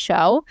up in this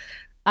show.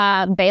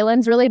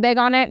 Balin's really big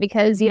on it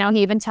because, you know,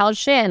 he even tells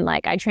Shin,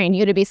 like, I trained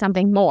you to be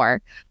something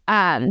more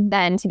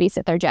than to be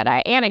Sith or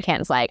Jedi.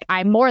 Anakin's like,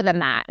 I'm more than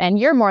that, and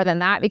you're more than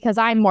that because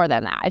I'm more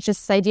than that. It's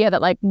just this idea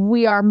that, like,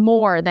 we are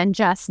more than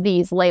just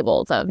these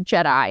labels of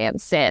Jedi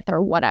and Sith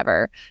or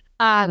whatever.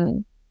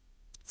 So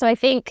I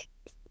think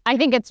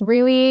it's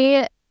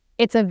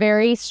a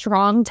very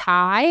strong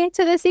tie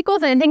to the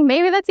sequels, and I think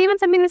maybe that's even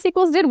something the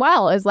sequels did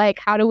well, is like,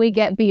 how do we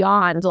get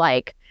beyond,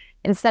 like,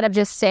 instead of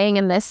just staying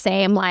in this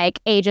same like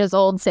ages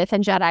old Sith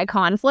and Jedi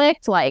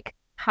conflict, like,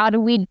 how do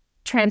we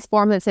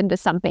transform this into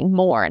something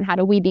more, and how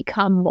do we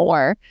become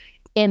more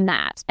in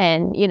that?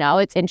 And, you know,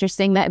 it's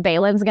interesting that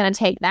Balin's going to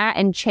take that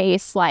and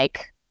chase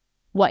like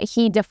what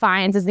he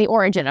defines as the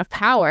origin of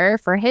power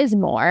for his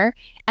more.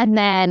 And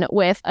then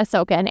with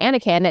Ahsoka and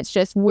Anakin, it's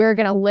just, we're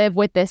going to live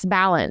with this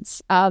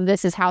balance of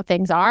this is how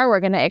things are.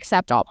 We're going to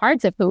accept all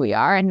parts of who we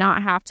are and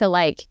not have to,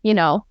 like, you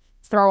know,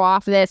 throw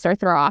off this or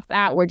throw off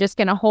that. We're just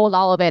going to hold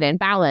all of it in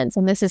balance,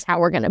 and this is how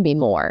we're going to be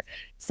more.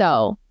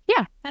 So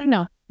yeah, I don't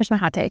know. There's my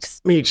hot takes.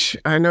 Meech,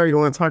 I know you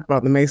want to talk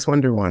about the Mace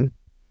Windu one.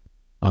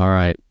 All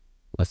right,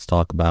 let's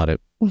talk about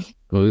it.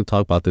 We'll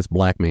talk about this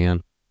black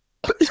man.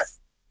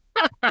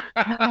 All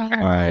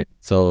right,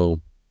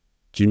 so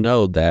do you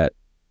know that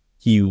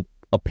he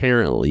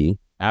apparently,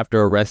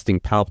 after arresting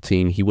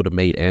Palpatine, he would have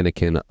made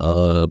Anakin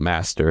a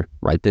master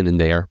right then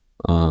and there.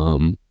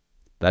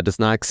 That does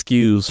not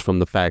excuse from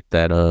the fact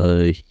that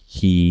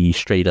he was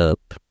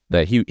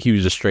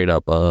just straight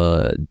up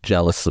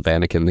jealous of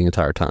Anakin the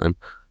entire time.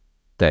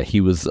 That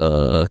he was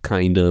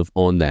kind of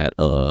on that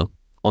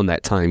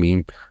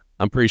timing.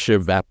 I'm pretty sure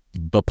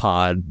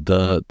Vapod,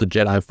 the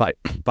Jedi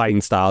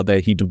fighting style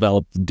that he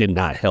developed, did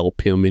not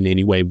help him in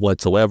any way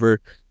whatsoever.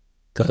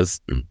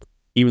 Because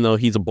even though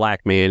he's a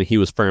black man, he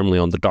was firmly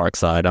on the dark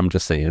side. I'm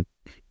just saying.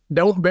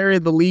 Don't bury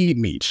the lead,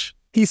 Meech.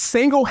 He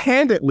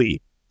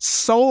single-handedly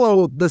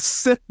soloed the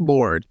Sith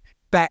Lord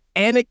that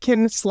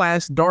Anakin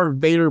 / Darth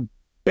Vader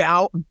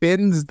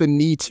bends the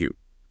knee to.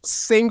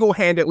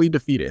 Single-handedly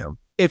defeated him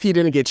if he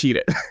didn't get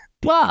cheated.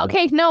 Well,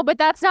 okay, no, but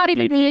that's not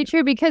even really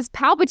true because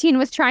Palpatine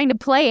was trying to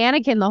play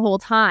Anakin the whole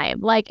time.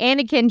 Like,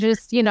 Anakin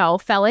just,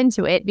 fell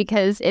into it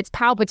because it's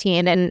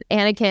Palpatine and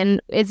Anakin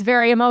is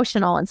very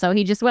emotional. And so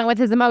he just went with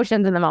his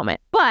emotions in the moment.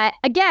 But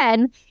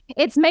again,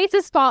 it's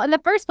Mace's fault in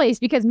the first place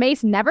because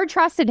Mace never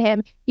trusted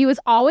him. He was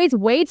always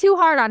way too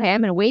hard on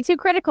him and way too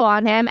critical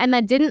on him and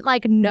then didn't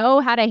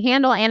know how to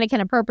handle Anakin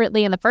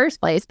appropriately in the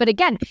first place. But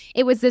again,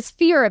 it was this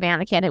fear of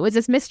Anakin. It was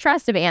this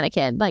mistrust of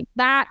Anakin. Like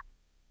that.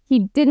 He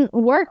didn't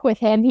work with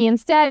him. He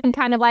instead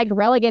kind of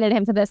relegated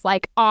him to this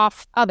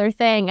off other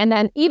thing. And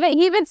then he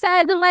even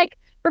said in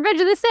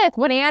Revenge of the Sith,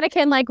 when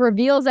Anakin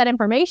reveals that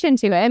information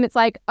to him, it's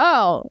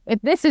oh,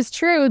 if this is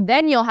true,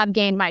 then you'll have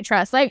gained my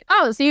trust.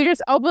 Oh, so you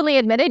just openly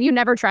admitted you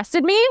never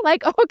trusted me?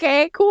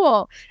 Okay,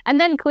 cool.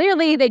 And then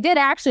clearly they did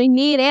actually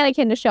need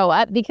Anakin to show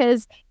up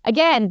because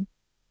again,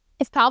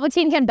 if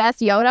Palpatine can best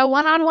Yoda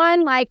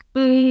one-on-one,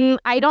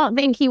 I don't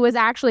think he was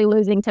actually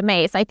losing to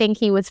Mace. I think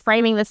he was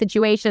framing the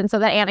situation so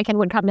that Anakin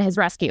would come to his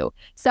rescue.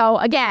 So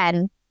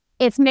again,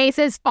 it's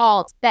Mace's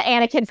fault that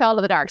Anakin fell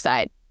to the dark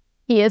side.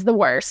 He is the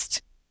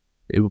worst.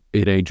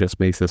 It ain't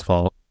just Mace's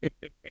fault.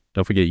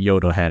 Don't forget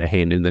Yoda had a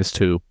hand in this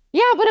too.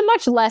 Yeah, but a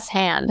much less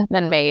hand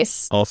than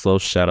Mace. Also,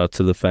 shout out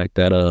to the fact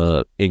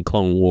that in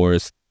Clone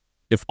Wars,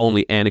 if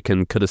only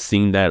Anakin could have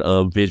seen that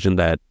vision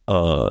that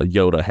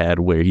Yoda had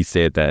where he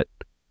said that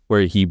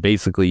where he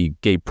basically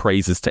gave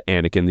praises to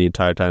Anakin the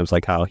entire time. It's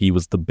how he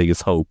was the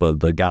biggest hope of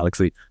the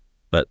galaxy.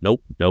 But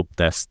nope,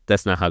 that's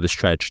not how this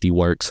tragedy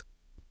works.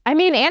 I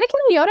mean, Anakin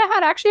and Yoda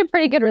had actually a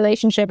pretty good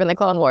relationship in the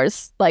Clone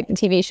Wars, the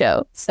TV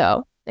show.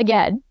 So,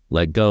 again,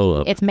 let go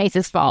of it's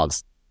Mace's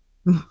fault.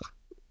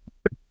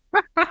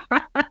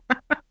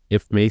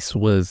 If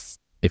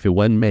it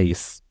wasn't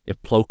Mace,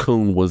 if Plo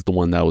Koon was the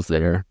one that was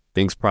there,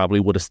 things probably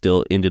would have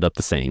still ended up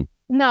the same.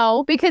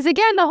 No, because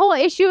again, the whole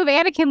issue of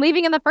Anakin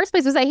leaving in the first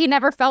place was that he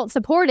never felt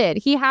supported.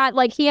 He had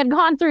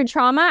gone through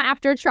trauma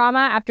after trauma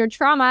after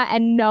trauma,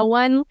 and no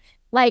one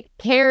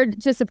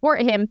cared to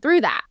support him through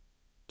that.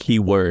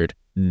 Keyword,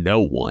 no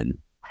one.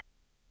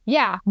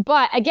 Yeah,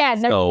 but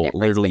again, there's a difference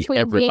literally between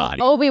everybody.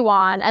 being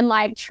Obi-Wan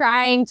and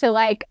trying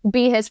to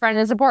be his friend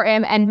and support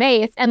him, and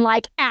Mace and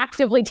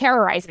actively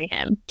terrorizing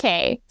him.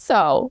 Okay,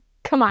 so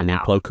come on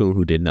now. Plo Koon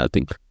who did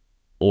nothing,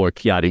 or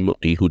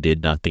Ki-Adi-Mundi who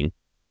did nothing.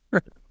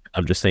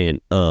 I'm just saying,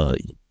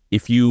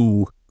 if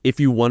you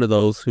one of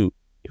those who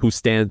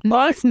stand,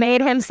 Mace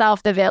made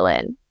himself the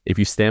villain. If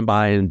you stand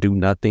by and do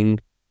nothing,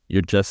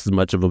 you're just as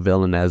much of a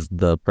villain as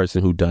the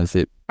person who does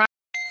it.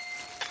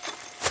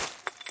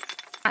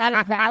 That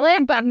is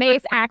valid, but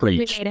Mace actually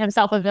made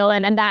himself a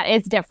villain, and that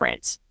is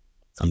different.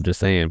 I'm just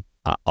saying.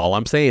 All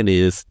I'm saying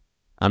is,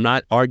 I'm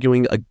not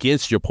arguing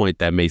against your point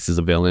that Mace is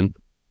a villain.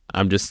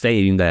 I'm just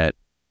saying that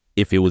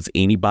if it was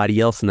anybody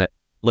else in that.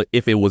 Look,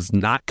 if it was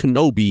not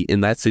Kenobi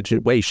in that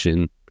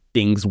situation,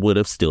 things would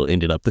have still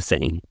ended up the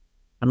same.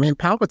 I mean,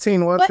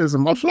 Palpatine was his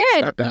emotional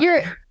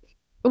stepdaddy.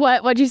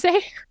 What'd you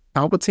say?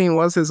 Palpatine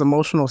was his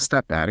emotional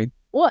stepdaddy.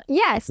 Well,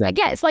 yes, I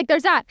guess.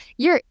 There's that.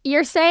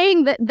 You're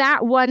saying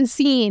that one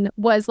scene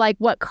was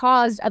what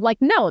caused.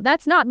 No,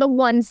 that's not the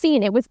one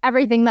scene. It was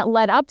everything that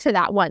led up to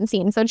that one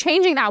scene. So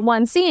changing that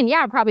one scene,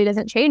 yeah, probably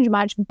doesn't change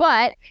much.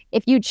 But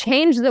if you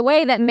change the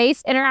way that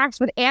Mace interacts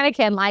with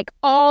Anakin,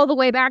 all the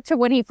way back to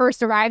when he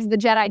first arrives at the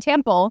Jedi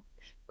Temple,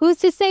 who's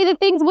to say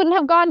that things wouldn't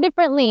have gone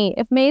differently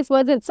if Mace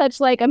wasn't such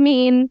a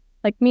meanie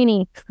to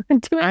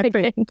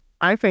Anakin?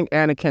 I think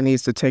Anakin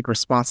needs to take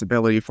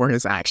responsibility for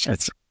his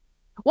actions.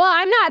 Well,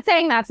 I'm not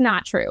saying that's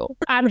not true.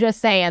 I'm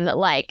just saying that,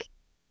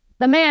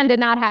 the man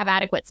did not have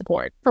adequate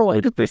support for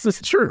what. This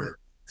is true.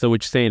 So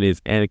what you're saying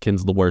is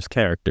Anakin's the worst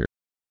character.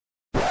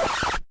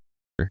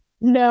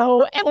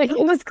 No,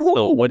 Anakin was cool.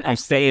 So what I'm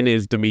saying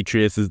is,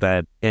 Demetrius, is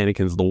that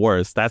Anakin's the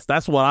worst. That's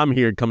what I'm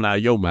hearing coming out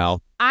of your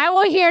mouth. I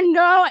will hear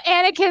no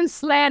Anakin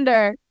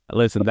slander.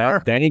 Listen,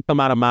 that ain't come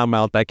out of my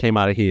mouth. That came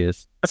out of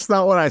his. That's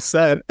not what I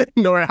said,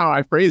 nor how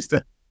I phrased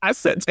it. I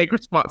said take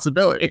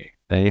responsibility.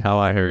 That ain't how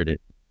I heard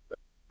it.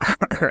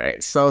 All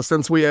right. So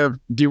since we have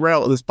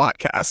derailed this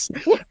podcast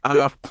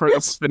for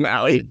this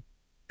finale,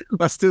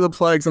 let's do the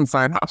plugs and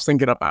sign-offs and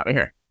get up out of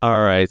here.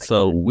 All right.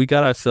 So we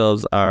got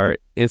ourselves our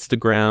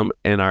Instagram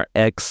and our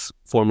X,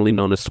 formerly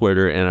known as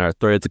Twitter, and our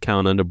Threads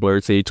account under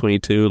Blurred City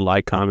 22.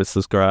 Like, comment,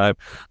 subscribe.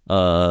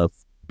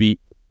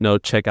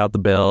 Check out the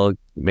bell.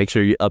 Make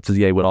sure you're up to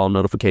date with all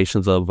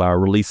notifications of our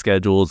release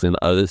schedules and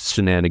other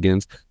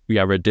shenanigans. We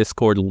have our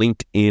Discord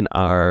linked in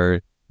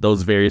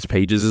those various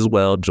pages as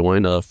well.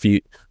 Join a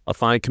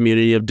fine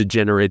community of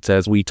degenerates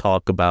as we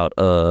talk about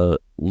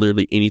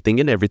literally anything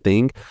and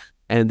everything.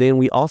 And then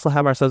we also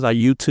have ourselves our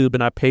YouTube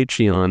and our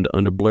Patreon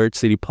under Blurred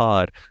City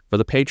Pod. For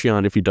the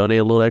Patreon, if you donate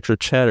a little extra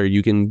cheddar,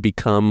 you can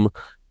become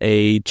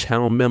a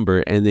channel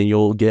member, and then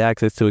you'll get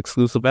access to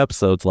exclusive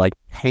episodes like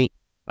Paint,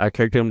 our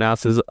character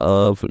analysis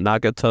of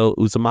Nagato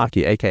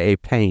Uzumaki, aka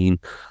Pain.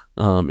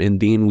 And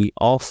then we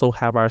also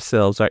have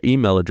ourselves our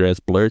email address,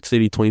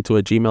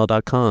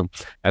 blurredcity22@gmail.com.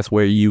 That's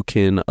where you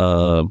can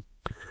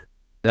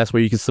That's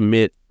where you can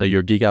submit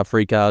your geek out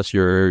freakouts,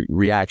 your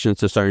reactions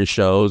to certain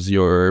shows,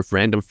 your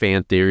random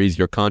fan theories,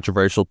 your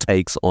controversial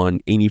takes on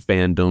any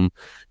fandom,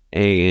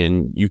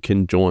 and you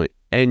can join.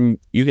 And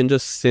you can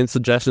just send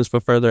suggestions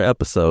for further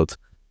episodes.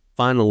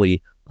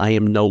 Finally, I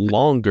am no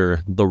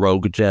longer the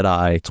Rogue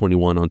Jedi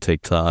 21 on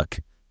TikTok.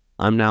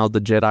 I'm now the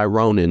Jedi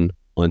Ronin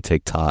on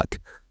TikTok.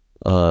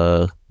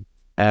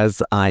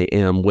 As I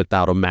am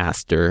without a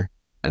master,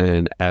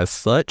 and as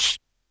such,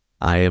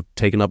 I have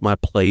taken up my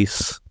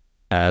place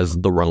as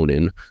the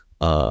Ronin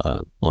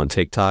on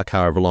TikTok.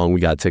 However long we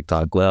got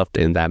TikTok left,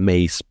 and that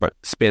may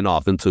spin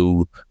off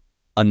into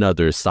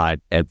another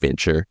side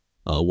adventure.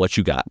 What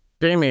you got,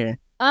 Jamie?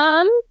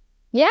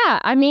 Yeah,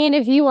 I mean,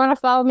 if you want to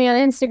follow me on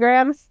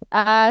Instagram,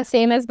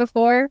 same as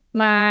before,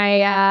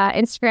 my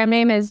Instagram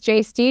name is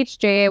JSteach,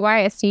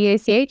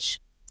 JAYSTEACH.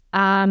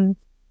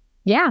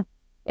 Yeah,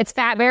 it's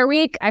Fat Bear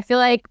Week. I feel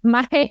like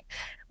my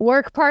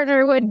work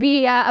partner would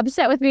be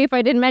upset with me if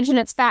I didn't mention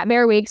it's Fat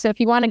Bear Week. So if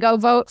you want to go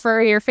vote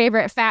for your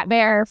favorite fat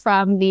bear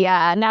from the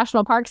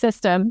National Park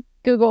System,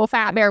 Google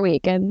Fat Bear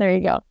Week, and there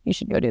you go. You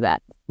should go do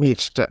that.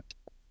 Meech,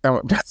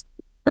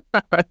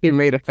 you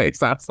made a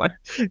face. I was like,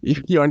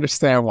 you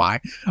understand why.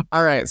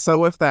 All right. So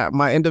with that,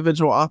 my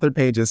individual author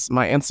pages,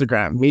 my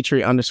Instagram,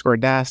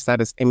 Metri_dash.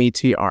 That is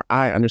METRI_DASH.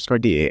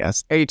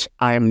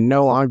 I am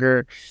no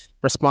longer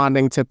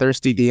responding to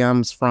thirsty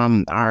DMs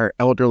from our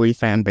elderly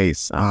fan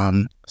base.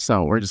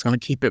 So we're just gonna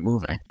keep it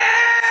moving.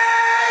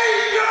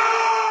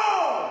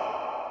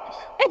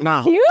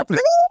 No.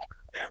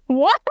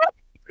 What?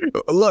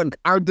 Look,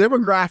 our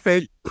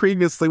demographic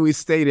previously we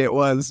stated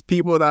was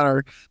people that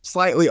are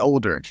slightly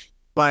older,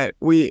 but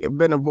we've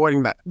been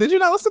avoiding that. Did you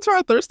not listen to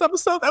our thirst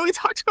episode that we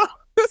talked about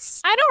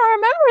this? I don't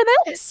remember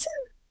this.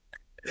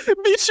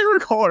 Meet you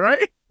recall,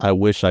 right? I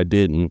wish I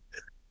didn't.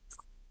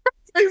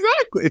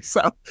 Exactly.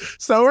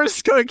 So we're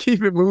just gonna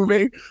keep it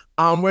moving.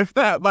 With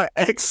that, my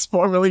ex,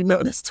 formerly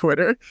known as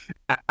Twitter,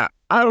 I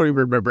don't even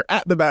remember,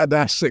 at the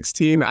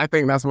bad-16. I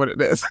think that's what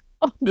it is.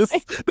 Oh, this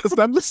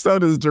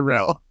episode is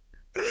Jarrell.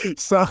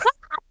 So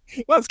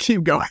let's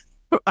keep going.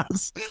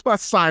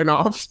 Let's sign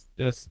off.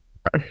 Yes.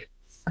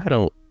 I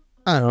don't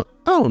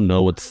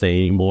know what to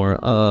say anymore.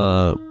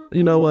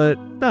 You know what?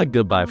 Not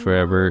goodbye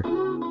forever.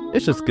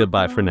 It's just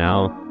goodbye for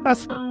now.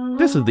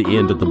 This is the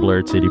end of the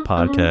Blurred City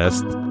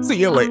podcast. See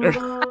you later.